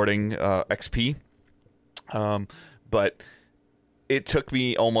 awarding XP. But it took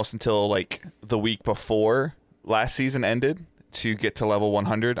me almost until like the week before last season ended to get to level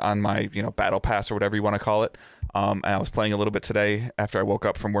 100 on my battle pass or whatever you want to call it. And I was playing a little bit today after I woke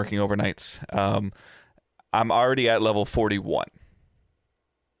up from working overnights. I'm already at level 41.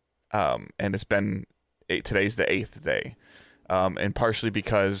 And it's been today's the 8th day. And partially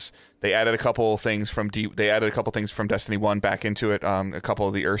because they added a couple things from Destiny 1 back into it, a couple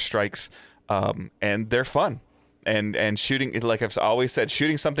of the Earth strikes, and they're fun. And shooting, like I've always said,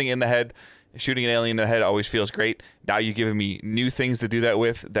 shooting something in the head, shooting an alien in the head always feels great. Now you're giving me new things to do that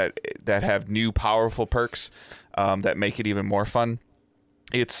with that have new powerful perks that make it even more fun.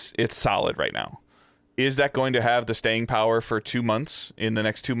 It's solid right now. Is that going to have the staying power for 2 months in the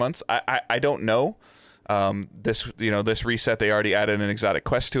next 2 months? I don't know. This reset, they already added an exotic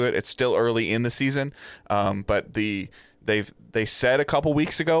quest to it. It's still early in the season, but they said a couple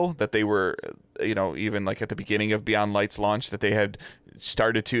weeks ago that they were, even like at the beginning of Beyond Light's launch, that they had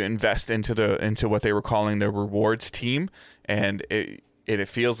started to invest into what they were calling their rewards team, and it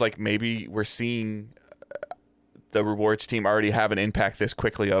feels like maybe we're seeing the rewards team already have an impact this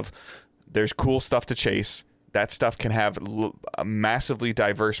quickly. Of there's cool stuff to chase. That stuff can have a massively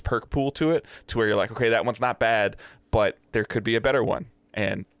diverse perk pool to it, to where you're like, okay, that one's not bad, but there could be a better one.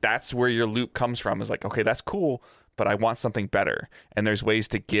 And that's where your loop comes from, is like, okay, that's cool, but I want something better. And there's ways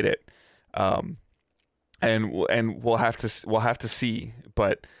to get it. And we'll have to see.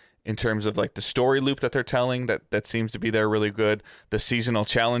 But in terms of like the story loop that they're telling, that seems to be there really good. The seasonal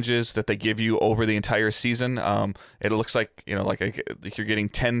challenges that they give you over the entire season, it looks like, like you're getting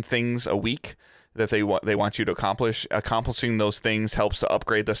 10 things a week. that they want you to accomplish. Accomplishing those things helps to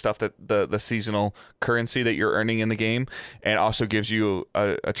upgrade the stuff that the seasonal currency that you're earning in the game, and also gives you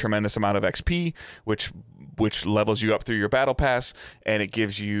a tremendous amount of XP, which levels you up through your battle pass, and it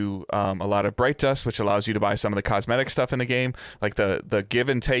gives you a lot of bright dust, which allows you to buy some of the cosmetic stuff in the game. Like the give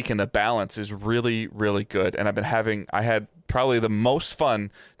and take and the balance is really, really good. And I had probably the most fun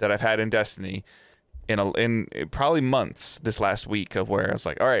that I've had in Destiny in probably months this last week, of where I was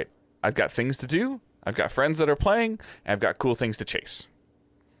like, all right, I've got things to do, I've got friends that are playing, and I've got cool things to chase.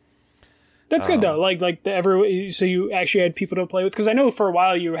 That's good though. So you actually had people to play with, because I know for a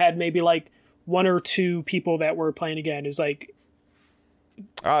while you had maybe like one or two people that were playing again. Is like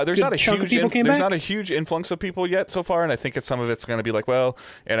there's not a huge influx of people yet so far, and I think some of it's going to be like, well,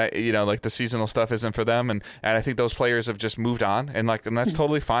 and like the seasonal stuff isn't for them, and I think those players have just moved on, and that's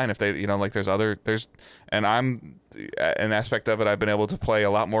totally fine if they and I'm an aspect of it. I've been able to play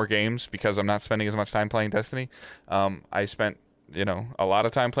a lot more games because I'm not spending as much time playing Destiny. I spent a lot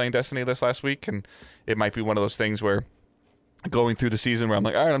of time playing Destiny this last week, and it might be one of those things where going through the season where I'm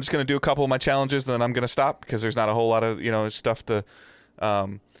like, all right, I'm just going to do a couple of my challenges, and then I'm going to stop because there's not a whole lot of stuff to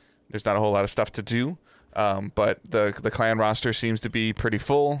do. But the clan roster seems to be pretty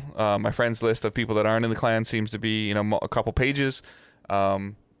full. My friends list of people that aren't in the clan seems to be a couple pages.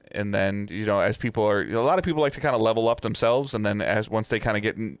 And then as people are, a lot of people like to kind of level up themselves, and then once they kind of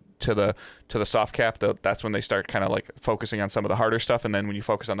get to the soft cap, that's when they start kind of like focusing on some of the harder stuff. And then when you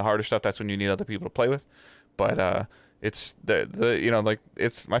focus on the harder stuff, that's when you need other people to play with. But it's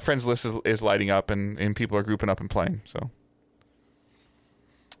it's my friends list is lighting up, and people are grouping up and playing. So.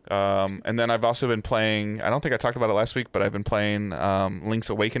 And then I've also been playing, I don't think I talked about it last week, but I've been playing Link's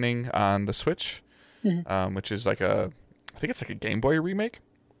Awakening on the Switch, which is I think it's like a Game Boy remake.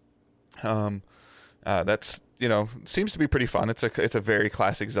 That's seems to be pretty fun. It's a very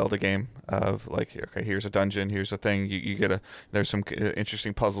classic Zelda game of like, okay, here's a dungeon, here's a thing, you get there's some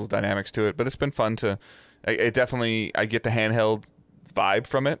interesting puzzles dynamics to it, but it's been fun I get the handheld vibe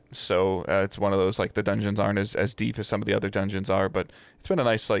from it. So it's one of those, like, the dungeons aren't as deep as some of the other dungeons are, but it's been a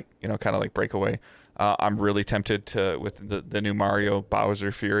nice, like, kind of like breakaway. I'm really tempted with the new Mario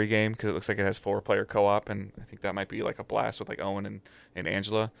Bowser Fury game, because it looks like it has 4-player co-op, and I think that might be like a blast with like Owen and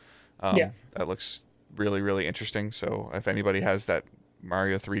Angela. That looks really, really interesting. So if anybody has that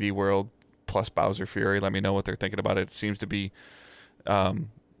Mario 3D World plus Bowser Fury, let me know what they're thinking about it. It seems to be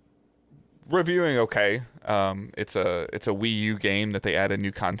reviewing okay. It's a Wii U game that they added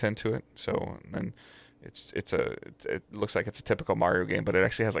new content to it. So then it looks like it's a typical Mario game, but it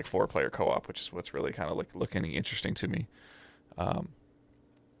actually has like 4-player co-op, which is what's really kind of like looking interesting to me.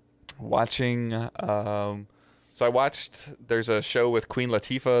 So I watched, there's a show with Queen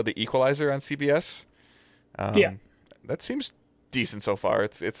Latifah, The Equalizer, on CBS. That seems decent so far.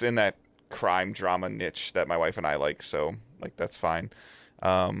 It's in that crime drama niche that my wife and I like, so like that's fine.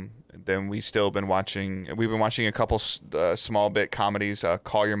 Then we've been watching a couple small bit comedies.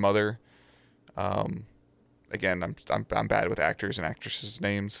 Call Your Mother. Again, I'm bad with actors and actresses'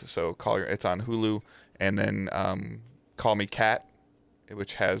 names, so it's on Hulu. And then Call Me Kat,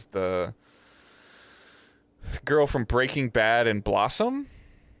 which has the girl from Breaking Bad and Blossom.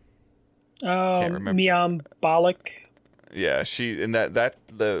 Can't remember. Miam Balak. Yeah,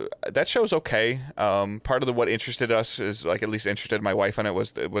 that show's okay. Part of what interested us is, like, at least interested my wife in it,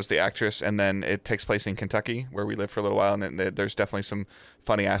 was the actress, and then it takes place in Kentucky, where we lived for a little while, and there's definitely some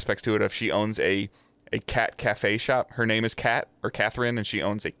funny aspects to it. If she owns a cat cafe shop, her name is Kat or Catherine, and she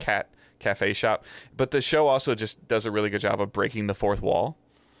owns a cat cafe shop. But the show also just does a really good job of breaking the fourth wall,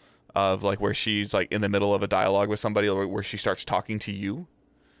 of like where she's like in the middle of a dialogue with somebody, where she starts talking to you,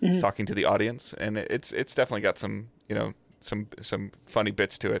 talking to the audience, and it's definitely got some some funny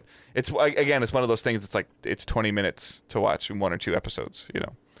bits to it. It's one of those things. It's like it's 20 minutes to watch in 1 or 2 episodes,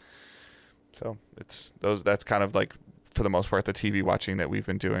 So that's kind of like, for the most part, the TV watching that we've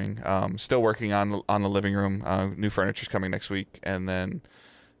been doing. Still working on the living room. New furniture's coming next week, and then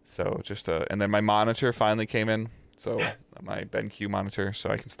and then my monitor finally came in. So my BenQ monitor, so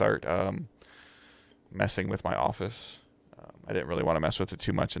I can start messing with my office. I didn't really want to mess with it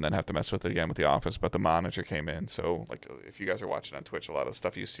too much and then have to mess with it again with the office, but the monitor came in. So, like, if you guys are watching on Twitch, a lot of the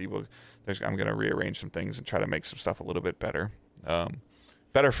stuff you see, I'm going to rearrange some things and try to make some stuff a little bit better.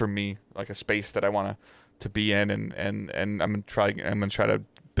 Better for me, like a space that I want to be in, and I'm going to try to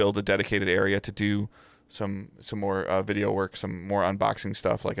build a dedicated area to do some more video work, some more unboxing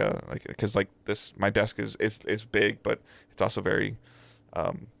stuff, because this, my desk is big, but it's also very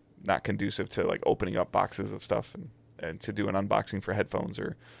not conducive to like opening up boxes of stuff and to do an unboxing for headphones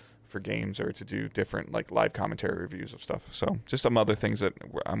or for games or to do different like live commentary reviews of stuff. So just some other things that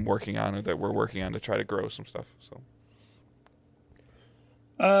I'm working on or that we're working on to try to grow some stuff.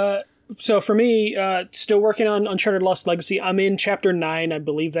 So for me, still working on Uncharted Lost Legacy. I'm in chapter 9. I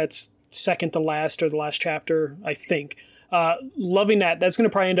believe that's second to last or the last chapter, I think. Loving that. That's going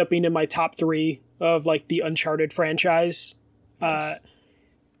to probably end up being in my top 3 of like the Uncharted franchise. I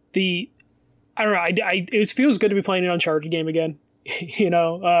don't know. It feels good to be playing an Uncharted game again.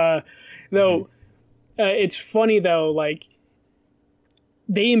 Though it's funny though, like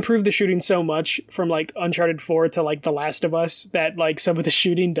they improved the shooting so much from like Uncharted 4 to like The Last of Us that like some of the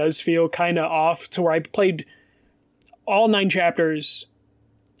shooting does feel kind of off, to where I played all 9 chapters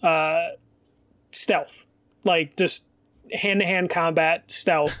stealth, like just hand-to-hand combat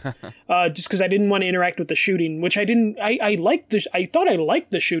stealth, just because I didn't want to interact with the shooting, which I didn't. I thought I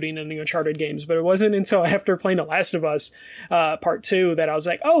liked the shooting in the Uncharted games, but it wasn't until after playing The Last of Us Part 2 that I was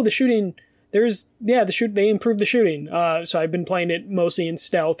like, oh, the shooting. They improved the shooting. So I've been playing it mostly in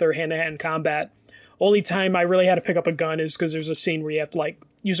stealth or hand-to-hand combat. Only time I really had to pick up a gun is because there's a scene where you have to like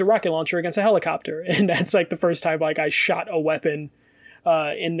use a rocket launcher against a helicopter, and that's like the first time like I shot a weapon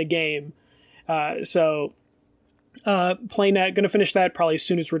in the game. So playing that, gonna finish that probably as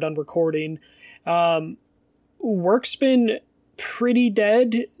soon as we're done recording. Work's been pretty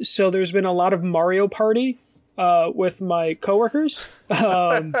dead, so there's been a lot of Mario Party with my coworkers.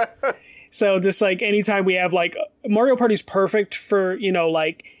 So just like anytime we have like Mario Party's perfect for,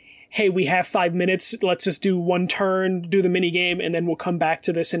 like, hey, we have 5 minutes, let's just do one turn, do the mini game, and then we'll come back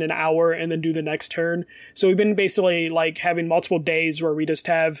to this in an hour and then do the next turn. So we've been basically like having multiple days where we just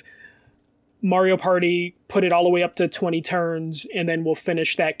have Mario Party, put it all the way up to 20 turns, and then we'll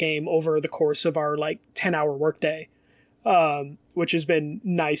finish that game over the course of our like 10-hour workday, which has been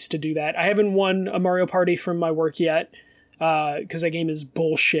nice to do that. I haven't won a Mario Party from my work yet because that game is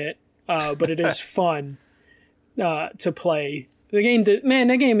bullshit, but it is fun to play. The game,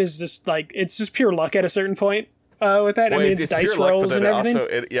 that game is just like, it's just pure luck at a certain point with that. Well, I mean, it's dice rolls and everything.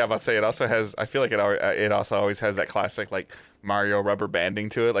 I'm about to say, it also has, I feel like it also always has that classic like Mario rubber banding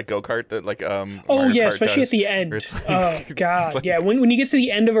to it, like go-kart that like Mario Kart especially does. At the end. Like, oh god, like, yeah. When you get to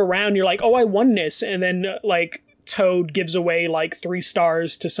the end of a round, you're like, oh, I won this, and then like Toad gives away like 3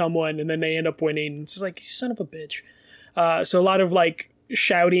 stars to someone, and then they end up winning. It's just like, son of a bitch. So a lot of like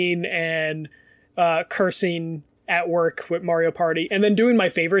shouting and cursing at work with Mario Party, and then doing my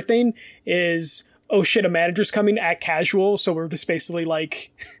favorite thing is, oh shit, a manager's coming, act casual. So we're just basically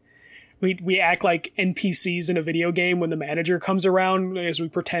like we act like NPCs in a video game when the manager comes around, as we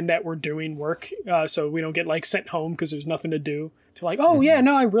pretend that we're doing work, so we don't get like sent home because there's nothing to do. To like, oh yeah,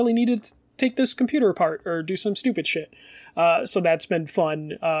 no, I really needed to take this computer apart or do some stupid shit. So that's been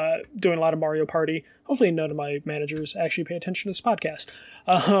fun, doing a lot of Mario Party. Hopefully none of my managers actually pay attention to this podcast.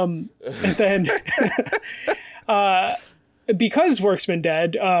 And then because work's been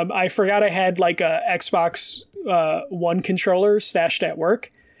dead, I forgot I had like a Xbox One controller stashed at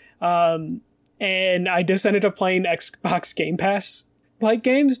work. And I just ended up playing Xbox Game Pass like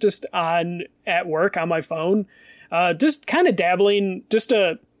games just at work on my phone. Just kind of dabbling, just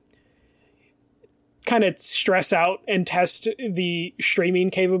to kind of stress out and test the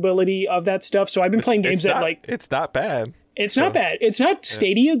streaming capability of that stuff. So I've been playing games that like... It's not bad. It's not bad. It's not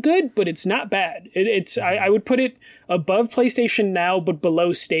Stadia good, but it's not bad. It's I would put it above PlayStation Now, but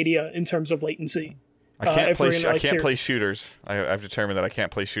below Stadia in terms of latency. I can't play shooters. I've determined that I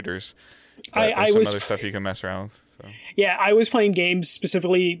can't play shooters. There's some other stuff you can mess around with. So. Yeah, I was playing games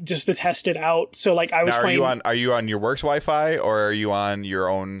specifically just to test it out. So like I was playing. Are you on your work's Wi-Fi or are you on your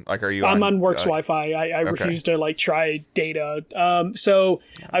own? Like, are you? I'm on work's Wi-Fi. I refuse to like try data. So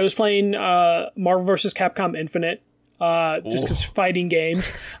I was playing Marvel vs. Capcom Infinite. Just because fighting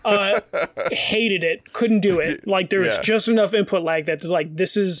games, hated it, couldn't do it. Like there was just enough input lag that was like,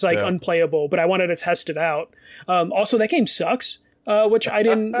 this is like unplayable, but I wanted to test it out. Also that game sucks, which I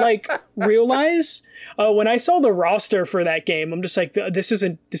didn't like realize. When I saw the roster for that game, I'm just like,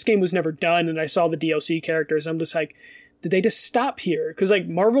 this game was never done. And I saw the DLC characters. I'm just like, did they just stop here? Cause like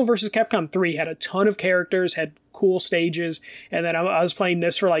Marvel vs. Capcom 3 had a ton of characters, had cool stages. And then I was playing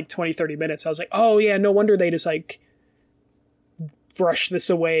this for like 20-30 minutes. I was like, oh yeah, no wonder they just like brush this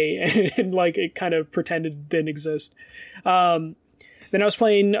away and like it kind of pretended it didn't exist. Then I was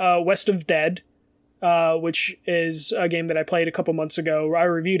playing West of Dead, which is a game that I played a couple months ago. I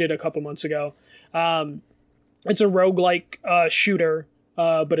reviewed it a couple months ago. It's a roguelike shooter,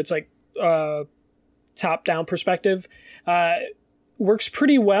 but it's like top-down perspective. Works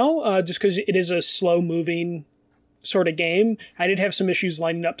pretty well, just because it is a slow-moving sort of game. I did have some issues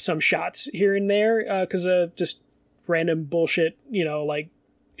lining up some shots here and there because of just random bullshit, like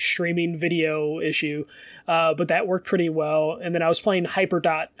streaming video issue, but that worked pretty well. And then I was playing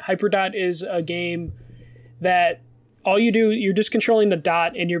Hyperdot. Hyperdot is a game that all you do, you're just controlling the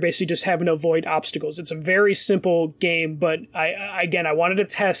dot and you're basically just having to avoid obstacles. It's a very simple game, but I wanted to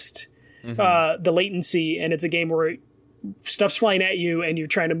test the latency, and it's a game where stuff's flying at you and you're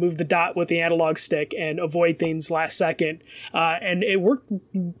trying to move the dot with the analog stick and avoid things last second. And it worked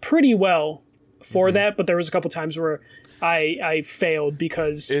pretty well for that, but there was a couple times where I failed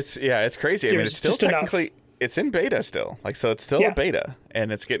because it's crazy. I mean, it's still technically it's in beta still. Like, so it's still a beta,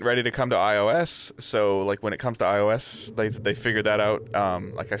 and it's getting ready to come to iOS. So like when it comes to iOS, they figured that out.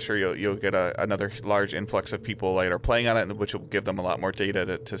 Like I'm sure you'll get another large influx of people that are playing on it, which will give them a lot more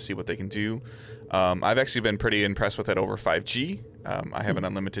data to see what they can do. I've actually been pretty impressed with it over 5G. I have an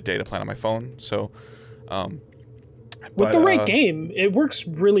unlimited data plan on my phone, so with the right game, it works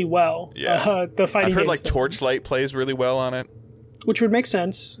really well. Yeah, the fighting. I've heard like Torchlight plays really well on it, which would make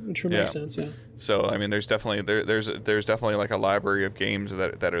sense. Make sense. Yeah. So I mean, there's definitely there's definitely like a library of games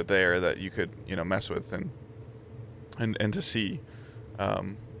that are there that you could mess with and to see,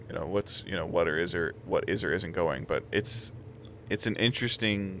 what's what is or isn't going. But it's an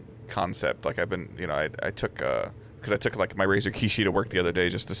interesting concept. Like I've been I took because I took like my Razer Kishi to work the other day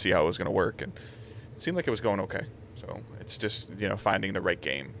just to see how it was going to work, and it seemed like it was going okay. So it's just finding the right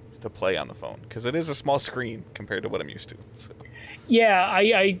game to play on the phone, because it is a small screen compared to what I'm used to. So. Yeah,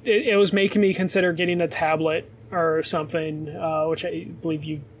 it was making me consider getting a tablet or something, which I believe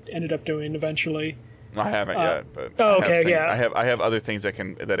you ended up doing eventually. I haven't yet, but I have other things that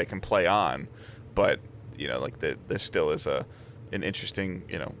it can play on, but there still is an interesting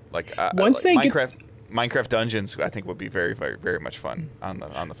once they Minecraft Dungeons I think would be very, very, very much fun on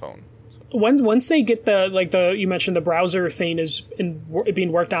the phone. Once they get you mentioned the browser thing is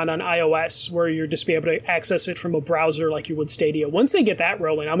being worked on iOS, where you're just be able to access it from a browser like you would Stadia. Once they get that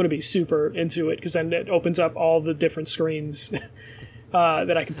rolling, I'm going to be super into it, because then it opens up all the different screens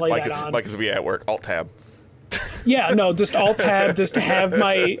that I can play that on. Like as we at work, Alt Tab. Yeah, no, just Alt Tab, just to have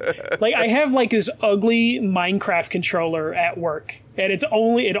my I have like this ugly Minecraft controller at work, and it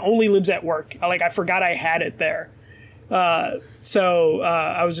only lives at work. I forgot I had it there. So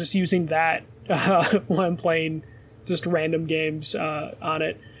I was just using that when I'm playing just random games on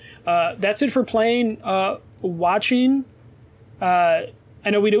it. That's it for playing. Watching. I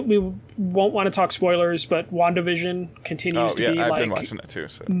know we won't want to talk spoilers, but WandaVision continues to be I've been watching that too.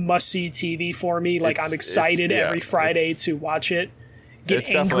 So. Must-see TV for me. I'm excited every Friday to watch it. Get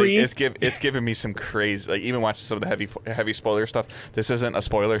angry. It's giving me some crazy, like even watching some of the heavy spoiler stuff. This isn't a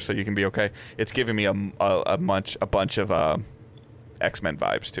spoiler, so you can be okay. It's giving me a bunch of X-Men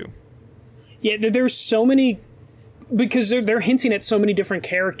vibes too. Yeah, there's so many, because they're hinting at so many different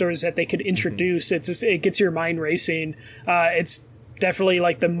characters that they could introduce. It gets your mind racing. It's definitely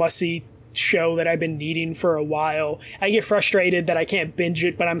like the must-see show that I've been needing for a while. I get frustrated that I can't binge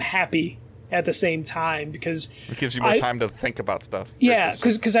it, but I'm happy at the same time, because it gives you more time to think about stuff. Yeah,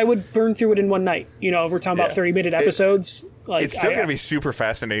 because I would burn through it in one night. If we're talking about 30-minute episodes. It's still going to be super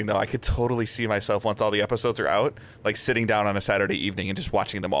fascinating, though. I could totally see myself, once all the episodes are out, sitting down on a Saturday evening and just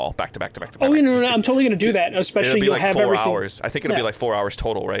watching them all back to back to back to back. Oh, no, I'm totally going to do that. Especially it'll be have 4 everything. hours. I think it'll be 4 hours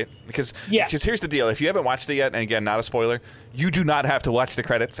total, right? Because here's the deal: if you haven't watched it yet, and again, not a spoiler, you do not have to watch the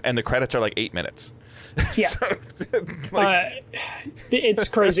credits, and the credits are 8 minutes. Yeah, it's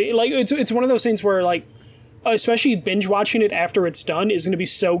crazy. It's one of those things where especially binge watching it after it's done is going to be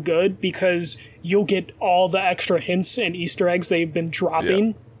so good, because you'll get all the extra hints and Easter eggs they've been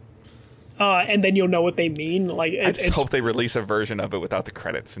dropping, and then you'll know what they mean. I just hope they release a version of it without the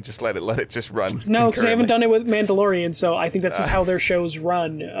credits and just let it just run. No, because they haven't done it with Mandalorian, so I think that's just how their shows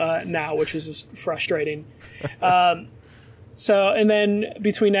run now, which is just frustrating. So, and then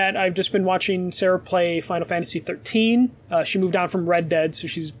between that, I've just been watching Sarah play Final Fantasy 13. She moved on from Red Dead, so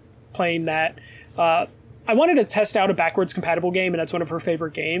she's playing that. I wanted to test out a backwards compatible game, and that's one of her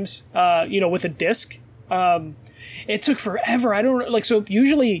favorite games, with a disc. It took forever. I don't so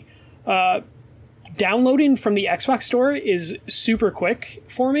usually downloading from the Xbox store is super quick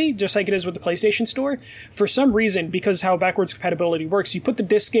for me, just like it is with the PlayStation store. For some reason, because how backwards compatibility works, you put the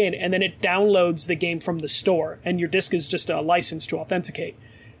disc in and then it downloads the game from the store, and your disc is just a license to authenticate.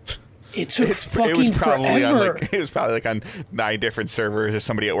 It took forever. It was probably on 9 different servers, or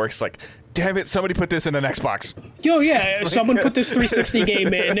somebody at work's damn it, somebody put this in an Xbox. Yo, yeah, someone put this 360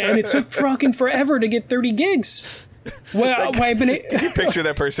 game in, and it took fucking forever to get 30 gigs. Well, can you picture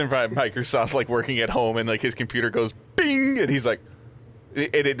that person from Microsoft working at home, and his computer goes bing, and he's like,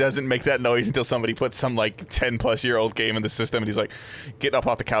 It doesn't make that noise until somebody puts some like 10-plus-year-old game in the system, and he's like getting up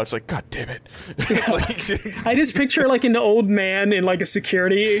off the couch like, God damn it. Like, I just picture like an old man in like a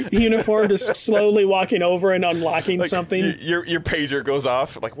security uniform just slowly walking over and unlocking like, something. Your pager goes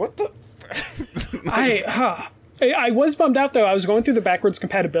off. Like, what the? I was bummed out though. I was going through the backwards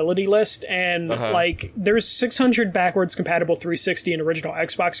compatibility list, and like there's 600 backwards compatible 360 and original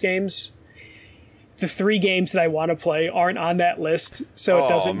Xbox games. The 3 games that I want to play aren't on that list, so it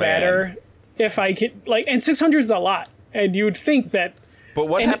doesn't matter if I can. Like, and 600 is a lot, and you would think that. But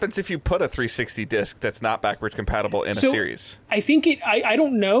what happens if you put a 360 disc that's not backwards compatible in a series? I think I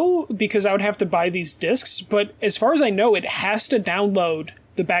don't know, because I would have to buy these discs, but as far as I know, it has to download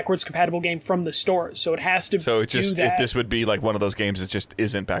the backwards compatible game from the stores, so it has to. So do that. This would be like one of those games that just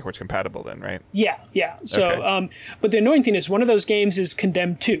isn't backwards compatible, then, right? Yeah. So, okay. But the annoying thing is, one of those games is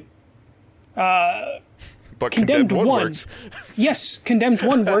Condemned 2. But Condemned 1 works. Yes, Condemned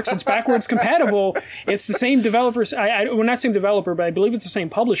 1 works. It's backwards compatible. It's the same developers. Well, not same developer, but I believe it's the same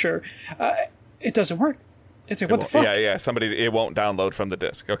publisher. It doesn't work. It's like, what the fuck? Yeah. It won't download from the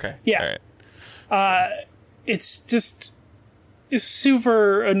disc. Okay. Yeah. All right. It's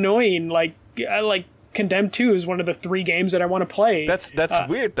super annoying. Like Condemned 2 is one of the 3 games that I want to play. That's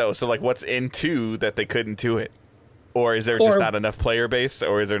weird though. So like, what's in 2 that they couldn't do it? Or is there just not enough player base,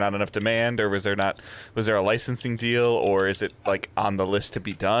 or is there not enough demand, or was there a licensing deal, or is it like on the list to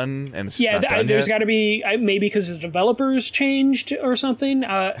be done and it's just not done there's yet? got to be, maybe because the developers changed or something.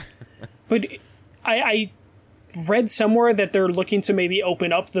 But I read somewhere that they're looking to maybe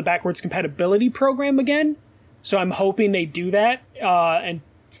open up the backwards compatibility program again, so I'm hoping they do that and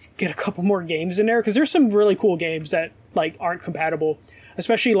get a couple more games in there, because there's some really cool games that like aren't compatible,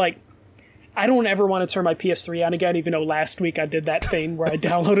 especially like. I don't ever want to turn my PS3 on again, even though last week I did that thing where I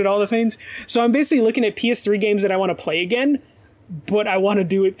downloaded all the things. So I'm basically looking at PS3 games that I want to play again, but I want to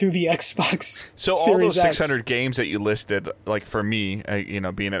do it through the Xbox. So Series all those X. 600 games that you listed, like for me, being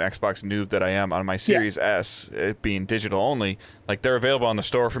an Xbox noob that I am, on my Series S, it being digital only, like they're available on the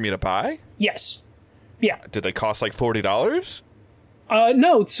store for me to buy? Yes. Yeah. Do they cost like $40?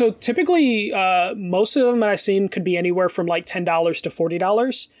 No. So typically, most of them that I've seen could be anywhere from like $10 to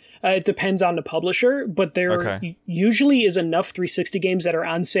 $40. It depends on the publisher, but there usually is enough 360 games that are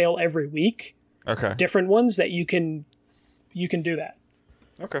on sale every week. Okay. Different ones that you can do that.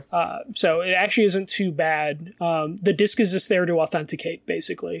 Okay. So it actually isn't too bad. The disc is just there to authenticate,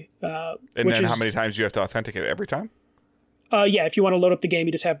 basically. And then how many times do you have to authenticate? Every time? Yeah, if you want to load up the game,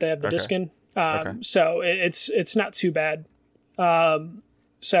 you just have to have the disc in. So it's not too bad.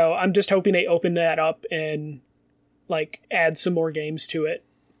 So I'm just hoping they open that up and like add some more games to it.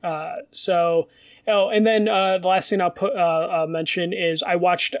 And then the last thing I'll mention is I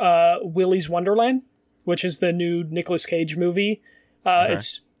watched Willy's Wonderland, which is the new Nicolas Cage movie.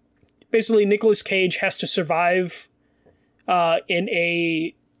 It's basically Nicolas Cage has to survive in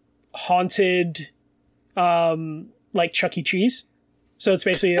a haunted like Chuck E. Cheese. So it's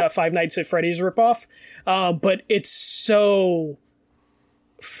basically a Five Nights at Freddy's ripoff. But it's so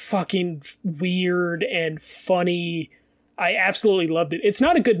fucking weird and funny. I absolutely loved it. It's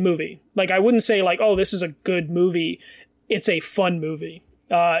not a good movie. Like, I wouldn't say like, oh, this is a good movie. It's a fun movie.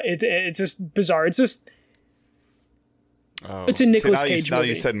 It's just bizarre. It's just it's a Nicolas Cage movie. Now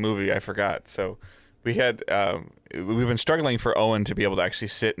you said movie, I forgot. So we had we've been struggling for Owen to be able to actually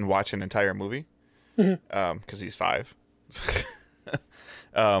sit and watch an entire movie because he's 5.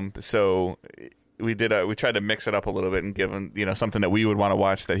 So we tried to mix it up a little bit and give him, something that we would want to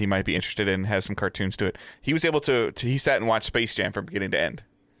watch that he might be interested in, has some cartoons to it. He was able to he sat and watched Space Jam from beginning to end.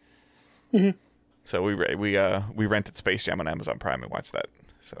 Mm-hmm. So we rented Space Jam on Amazon Prime and watched that.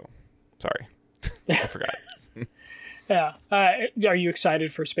 So sorry. I forgot. Yeah. Are you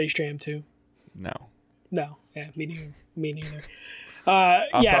excited for Space Jam 2? No. Yeah, me neither.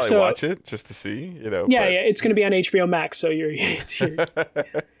 I'll probably watch it just to see, Yeah, it's going to be on HBO Max, so you're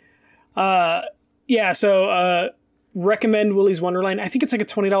recommend Willy's Wonderland. I think it's like a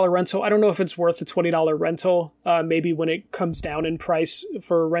 $20 rental. I don't know if it's worth the $20 rental. Maybe when it comes down in price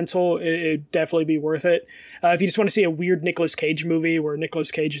for a rental, it'd definitely be worth it. If you just want to see a weird Nicolas Cage movie where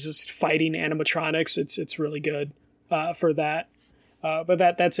Nicolas Cage is just fighting animatronics, it's really good for that. But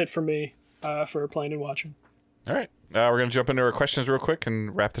that's it for me for playing and watching. All right. We're going to jump into our questions real quick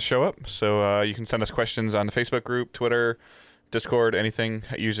and wrap the show up. So you can send us questions on the Facebook group, Twitter, Discord, anything,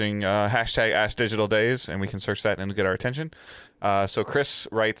 using hashtag AskDigitalDays, and we can search that and get our attention. So Chris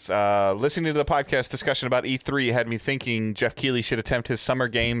writes, listening to the podcast discussion about E3 had me thinking Jeff Keighley should attempt his Summer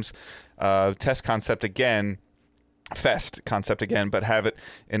Games test concept again Fest concept again, but have it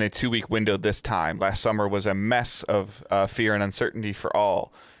in a 2-week window this time. Last summer was a mess of fear and uncertainty for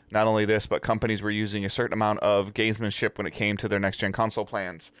all. Not only this, but companies were using a certain amount of gamesmanship when it came to their next-gen console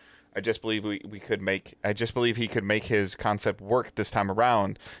plans. I just believe he could make his concept work this time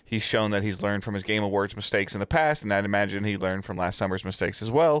around. He's shown that he's learned from his Game Awards mistakes in the past, and I'd imagine he learned from last summer's mistakes as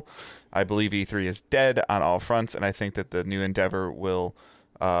well. I believe E3 is dead on all fronts, and I think that their new endeavor will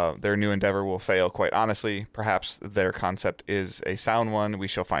fail, quite honestly. Perhaps their concept is a sound one. We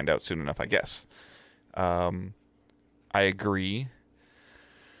shall find out soon enough, I guess. I agree.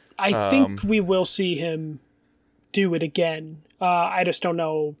 I think we will see him do it again. I just don't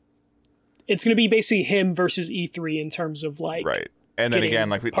know. It's going to be basically him versus E3 in terms of like right. And then again,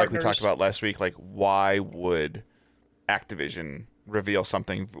 like we partners. talked about last week, like why would Activision reveal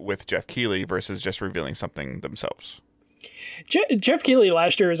something with Jeff Keighley versus just revealing something themselves? Jeff Keighley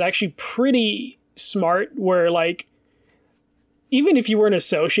last year was actually pretty smart, where like even if you weren't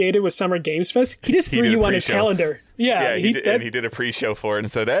associated with Summer Games Fest, he just threw you on his calendar. Yeah, he did a pre-show for it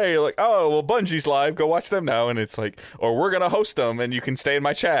and said, "Hey, like, oh, well, Bungie's live. Go watch them now." And it's like, or we're gonna host them, and you can stay in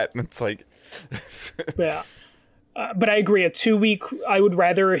my chat. And it's like, yeah. But I agree. A 2-week, I would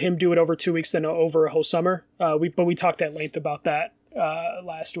rather him do it over 2 weeks than over a whole summer. We talked at length about that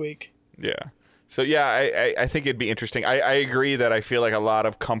last week. Yeah. So yeah, I think it'd be interesting. I agree that I feel like a lot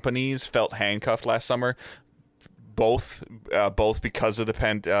of companies felt handcuffed last summer, both because of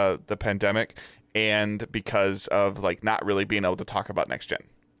the pandemic and because of like not really being able to talk about next gen.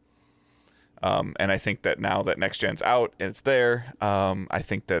 And I think that now that next gen's out and it's there, I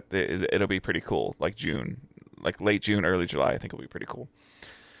think that it'll be pretty cool. Like June, like late June, early July, I think it'll be pretty cool.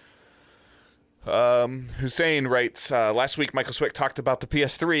 Hussein writes, last week Michael Swick talked about the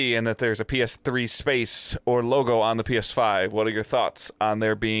PS3 and that there's a PS3 space or logo on the PS5. What are your thoughts on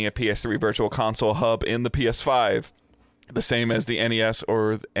there being a PS3 virtual console hub in the PS5? The same as the NES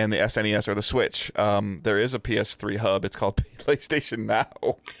and the SNES or the Switch. There is a PS3 hub. It's called PlayStation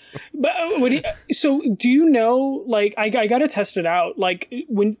Now. But so do you know, like, I got to test it out. Like,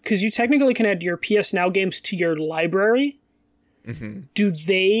 because you technically can add your PS Now games to your library. Mm-hmm. Do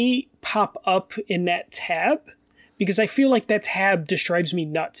they pop up in that tab? Because I feel like that tab just drives me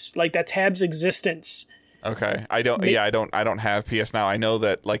nuts. Like that tab's existence. Okay, I don't have PS Now. I know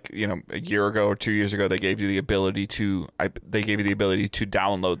that, like, you know, a year ago or 2 years ago, they gave you the ability to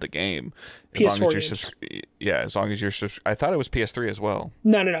download the game. PS4 games. As long as you're. I thought it was PS3 as well.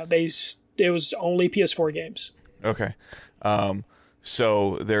 No. It was only PS4 games. Okay,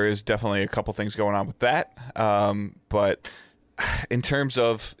 so there is definitely a couple things going on with that, but in terms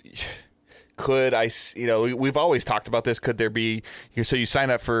of. Could I, we've always talked about this. Could there be, so you sign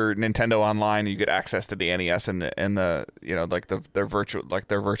up for Nintendo Online, you get access to the NES and the their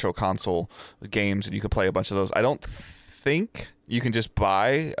virtual console games, and you can play a bunch of those. I don't think you can just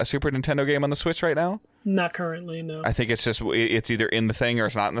buy a Super Nintendo game on the Switch right now. Not currently, no. I think it's either in the thing or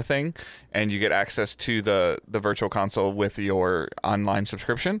it's not in the thing, and you get access to the virtual console with your online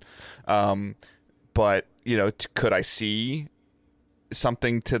subscription. But could I see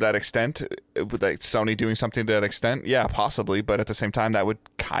something to that extent, like Sony doing something to that extent? Yeah, possibly, but at the same time that would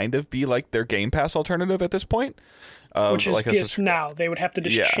kind of be like their Game Pass alternative at this point, which is like PS Now. They would have to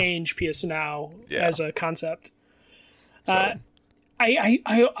just change PS Now as a concept. So.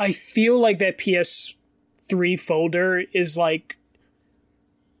 I feel like that PS3 folder is like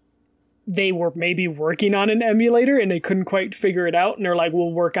they were maybe working on an emulator and they couldn't quite figure it out, and they're like,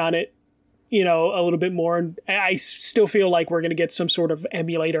 we'll work on it a little bit more. And I still feel like we're going to get some sort of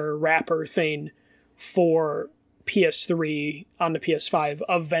emulator wrapper thing for PS3 on the PS5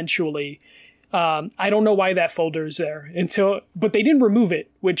 eventually. I don't know why that folder is there but they didn't remove it,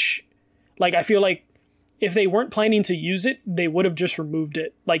 which, like, I feel like if they weren't planning to use it, they would have just removed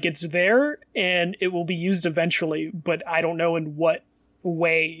it. Like, it's there and it will be used eventually, but I don't know in what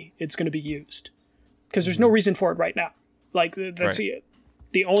way it's going to be used, because there's no reason for it right now. Like, that's it.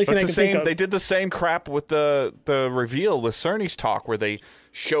 The only thing I can think of. They did the same crap with the reveal with Cerny's talk, where they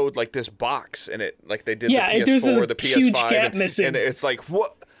showed like this box and it, like, they did the PS4, the PS5, huge gap missing. And it's like,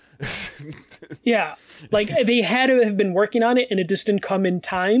 what? Yeah, like they had to have been working on it and it just didn't come in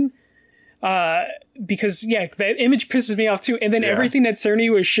time. Because that image pisses me off too. And then everything that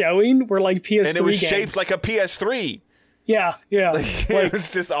Cerny was showing were like PS3 games. And it was shaped like a PS3. Yeah. Like, it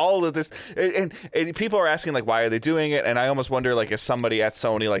was just all of this, and people are asking, like, why are they doing it? And I almost wonder, like, is somebody at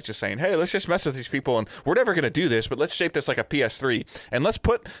Sony like just saying, hey, let's just mess with these people, and we're never going to do this, but let's shape this like a PS3, and let's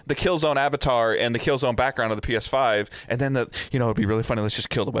put the Killzone avatar and the Killzone background of the PS5, and then it'd be really funny. Let's just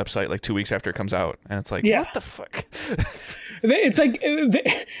kill the website like 2 weeks after it comes out, and it's like, what the fuck? It's like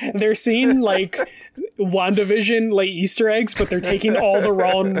they're seeing like WandaVision like Easter eggs, but they're taking all the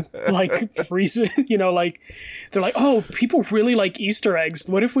wrong like reason. You know, like they're like, oh, people really like Easter eggs.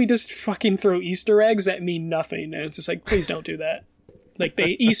 What if we just fucking throw Easter eggs that mean nothing? And it's just like, please don't do that. Like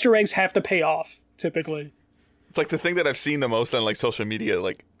the Easter eggs have to pay off typically. It's like the thing that I've seen the most on like social media.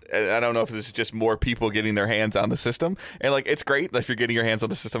 Like, I don't know if this is just more people getting their hands on the system, and like it's great if you're getting your hands on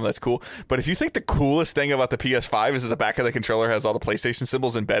the system, that's cool. But if you think the coolest thing about the PS5 is that the back of the controller has all the PlayStation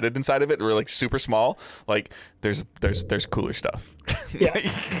symbols embedded inside of it, and we're like super small, like there's cooler stuff. Yeah,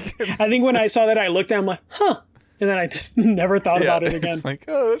 I think when I saw that, I looked down, I'm like, huh, and then I just never thought about it again. It's like,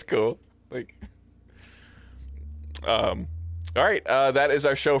 oh, that's cool. Like, all right, that is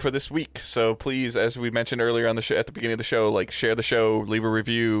our show for this week. So please, as we mentioned earlier on the show, at the beginning of the show, like share the show, leave a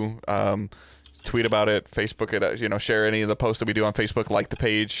review, tweet about it, Facebook it. You know, share any of the posts that we do on Facebook. Like the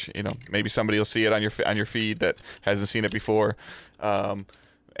page. You know, maybe somebody will see it on your feed that hasn't seen it before.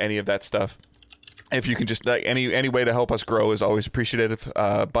 Any of that stuff. If you can just any way to help us grow is always appreciated.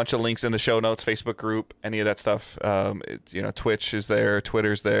 A bunch of links in the show notes, Facebook group, any of that stuff. You know, Twitch is there,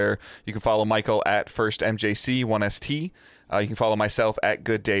 Twitter's there. You can follow Michael at FirstMJC1ST. You can follow myself at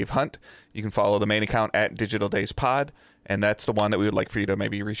GoodDaveHunt. You can follow the main account at DigitalDaysPod, and that's the one that we would like for you to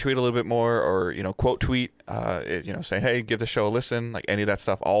maybe retweet a little bit more, or quote tweet. Say, hey, give the show a listen. Like any of that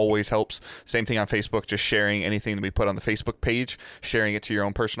stuff always helps. Same thing on Facebook. Just sharing anything that we put on the Facebook page, sharing it to your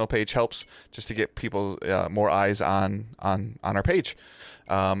own personal page helps, just to get people more eyes on our page.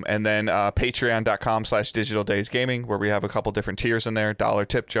 And then patreon.com/digitaldaysgaming, where we have a couple different tiers in there. $1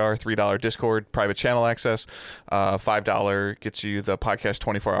 tip jar, $3 Discord, private channel access. $5 gets you the podcast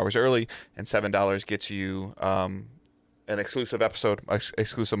 24 hours early, and $7 gets you an exclusive episode,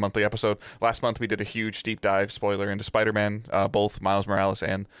 exclusive monthly episode. Last month we did a huge deep dive, spoiler, into Spider-Man, both Miles Morales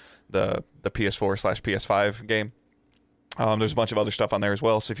and the PS4/PS5 game. There's a bunch of other stuff on there as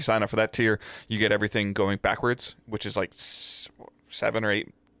well. So if you sign up for that tier, you get everything going backwards, which is like 7 or 8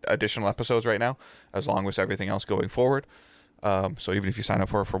 additional episodes right now, as long as everything else going forward. So even if you sign up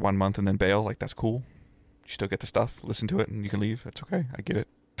for 1 month and then bail, like that's cool. You still get the stuff, listen to it, and you can leave. It's okay. I get it.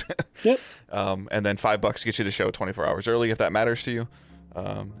 Yep. And then $5 gets you the show 24 hours early if that matters to you.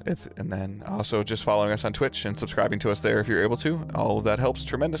 And then also just following us on Twitch and subscribing to us there if you're able to. All of that helps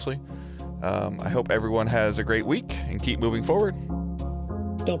tremendously. I hope everyone has a great week and keep moving forward.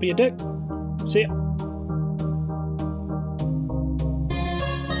 Don't be a dick. See ya.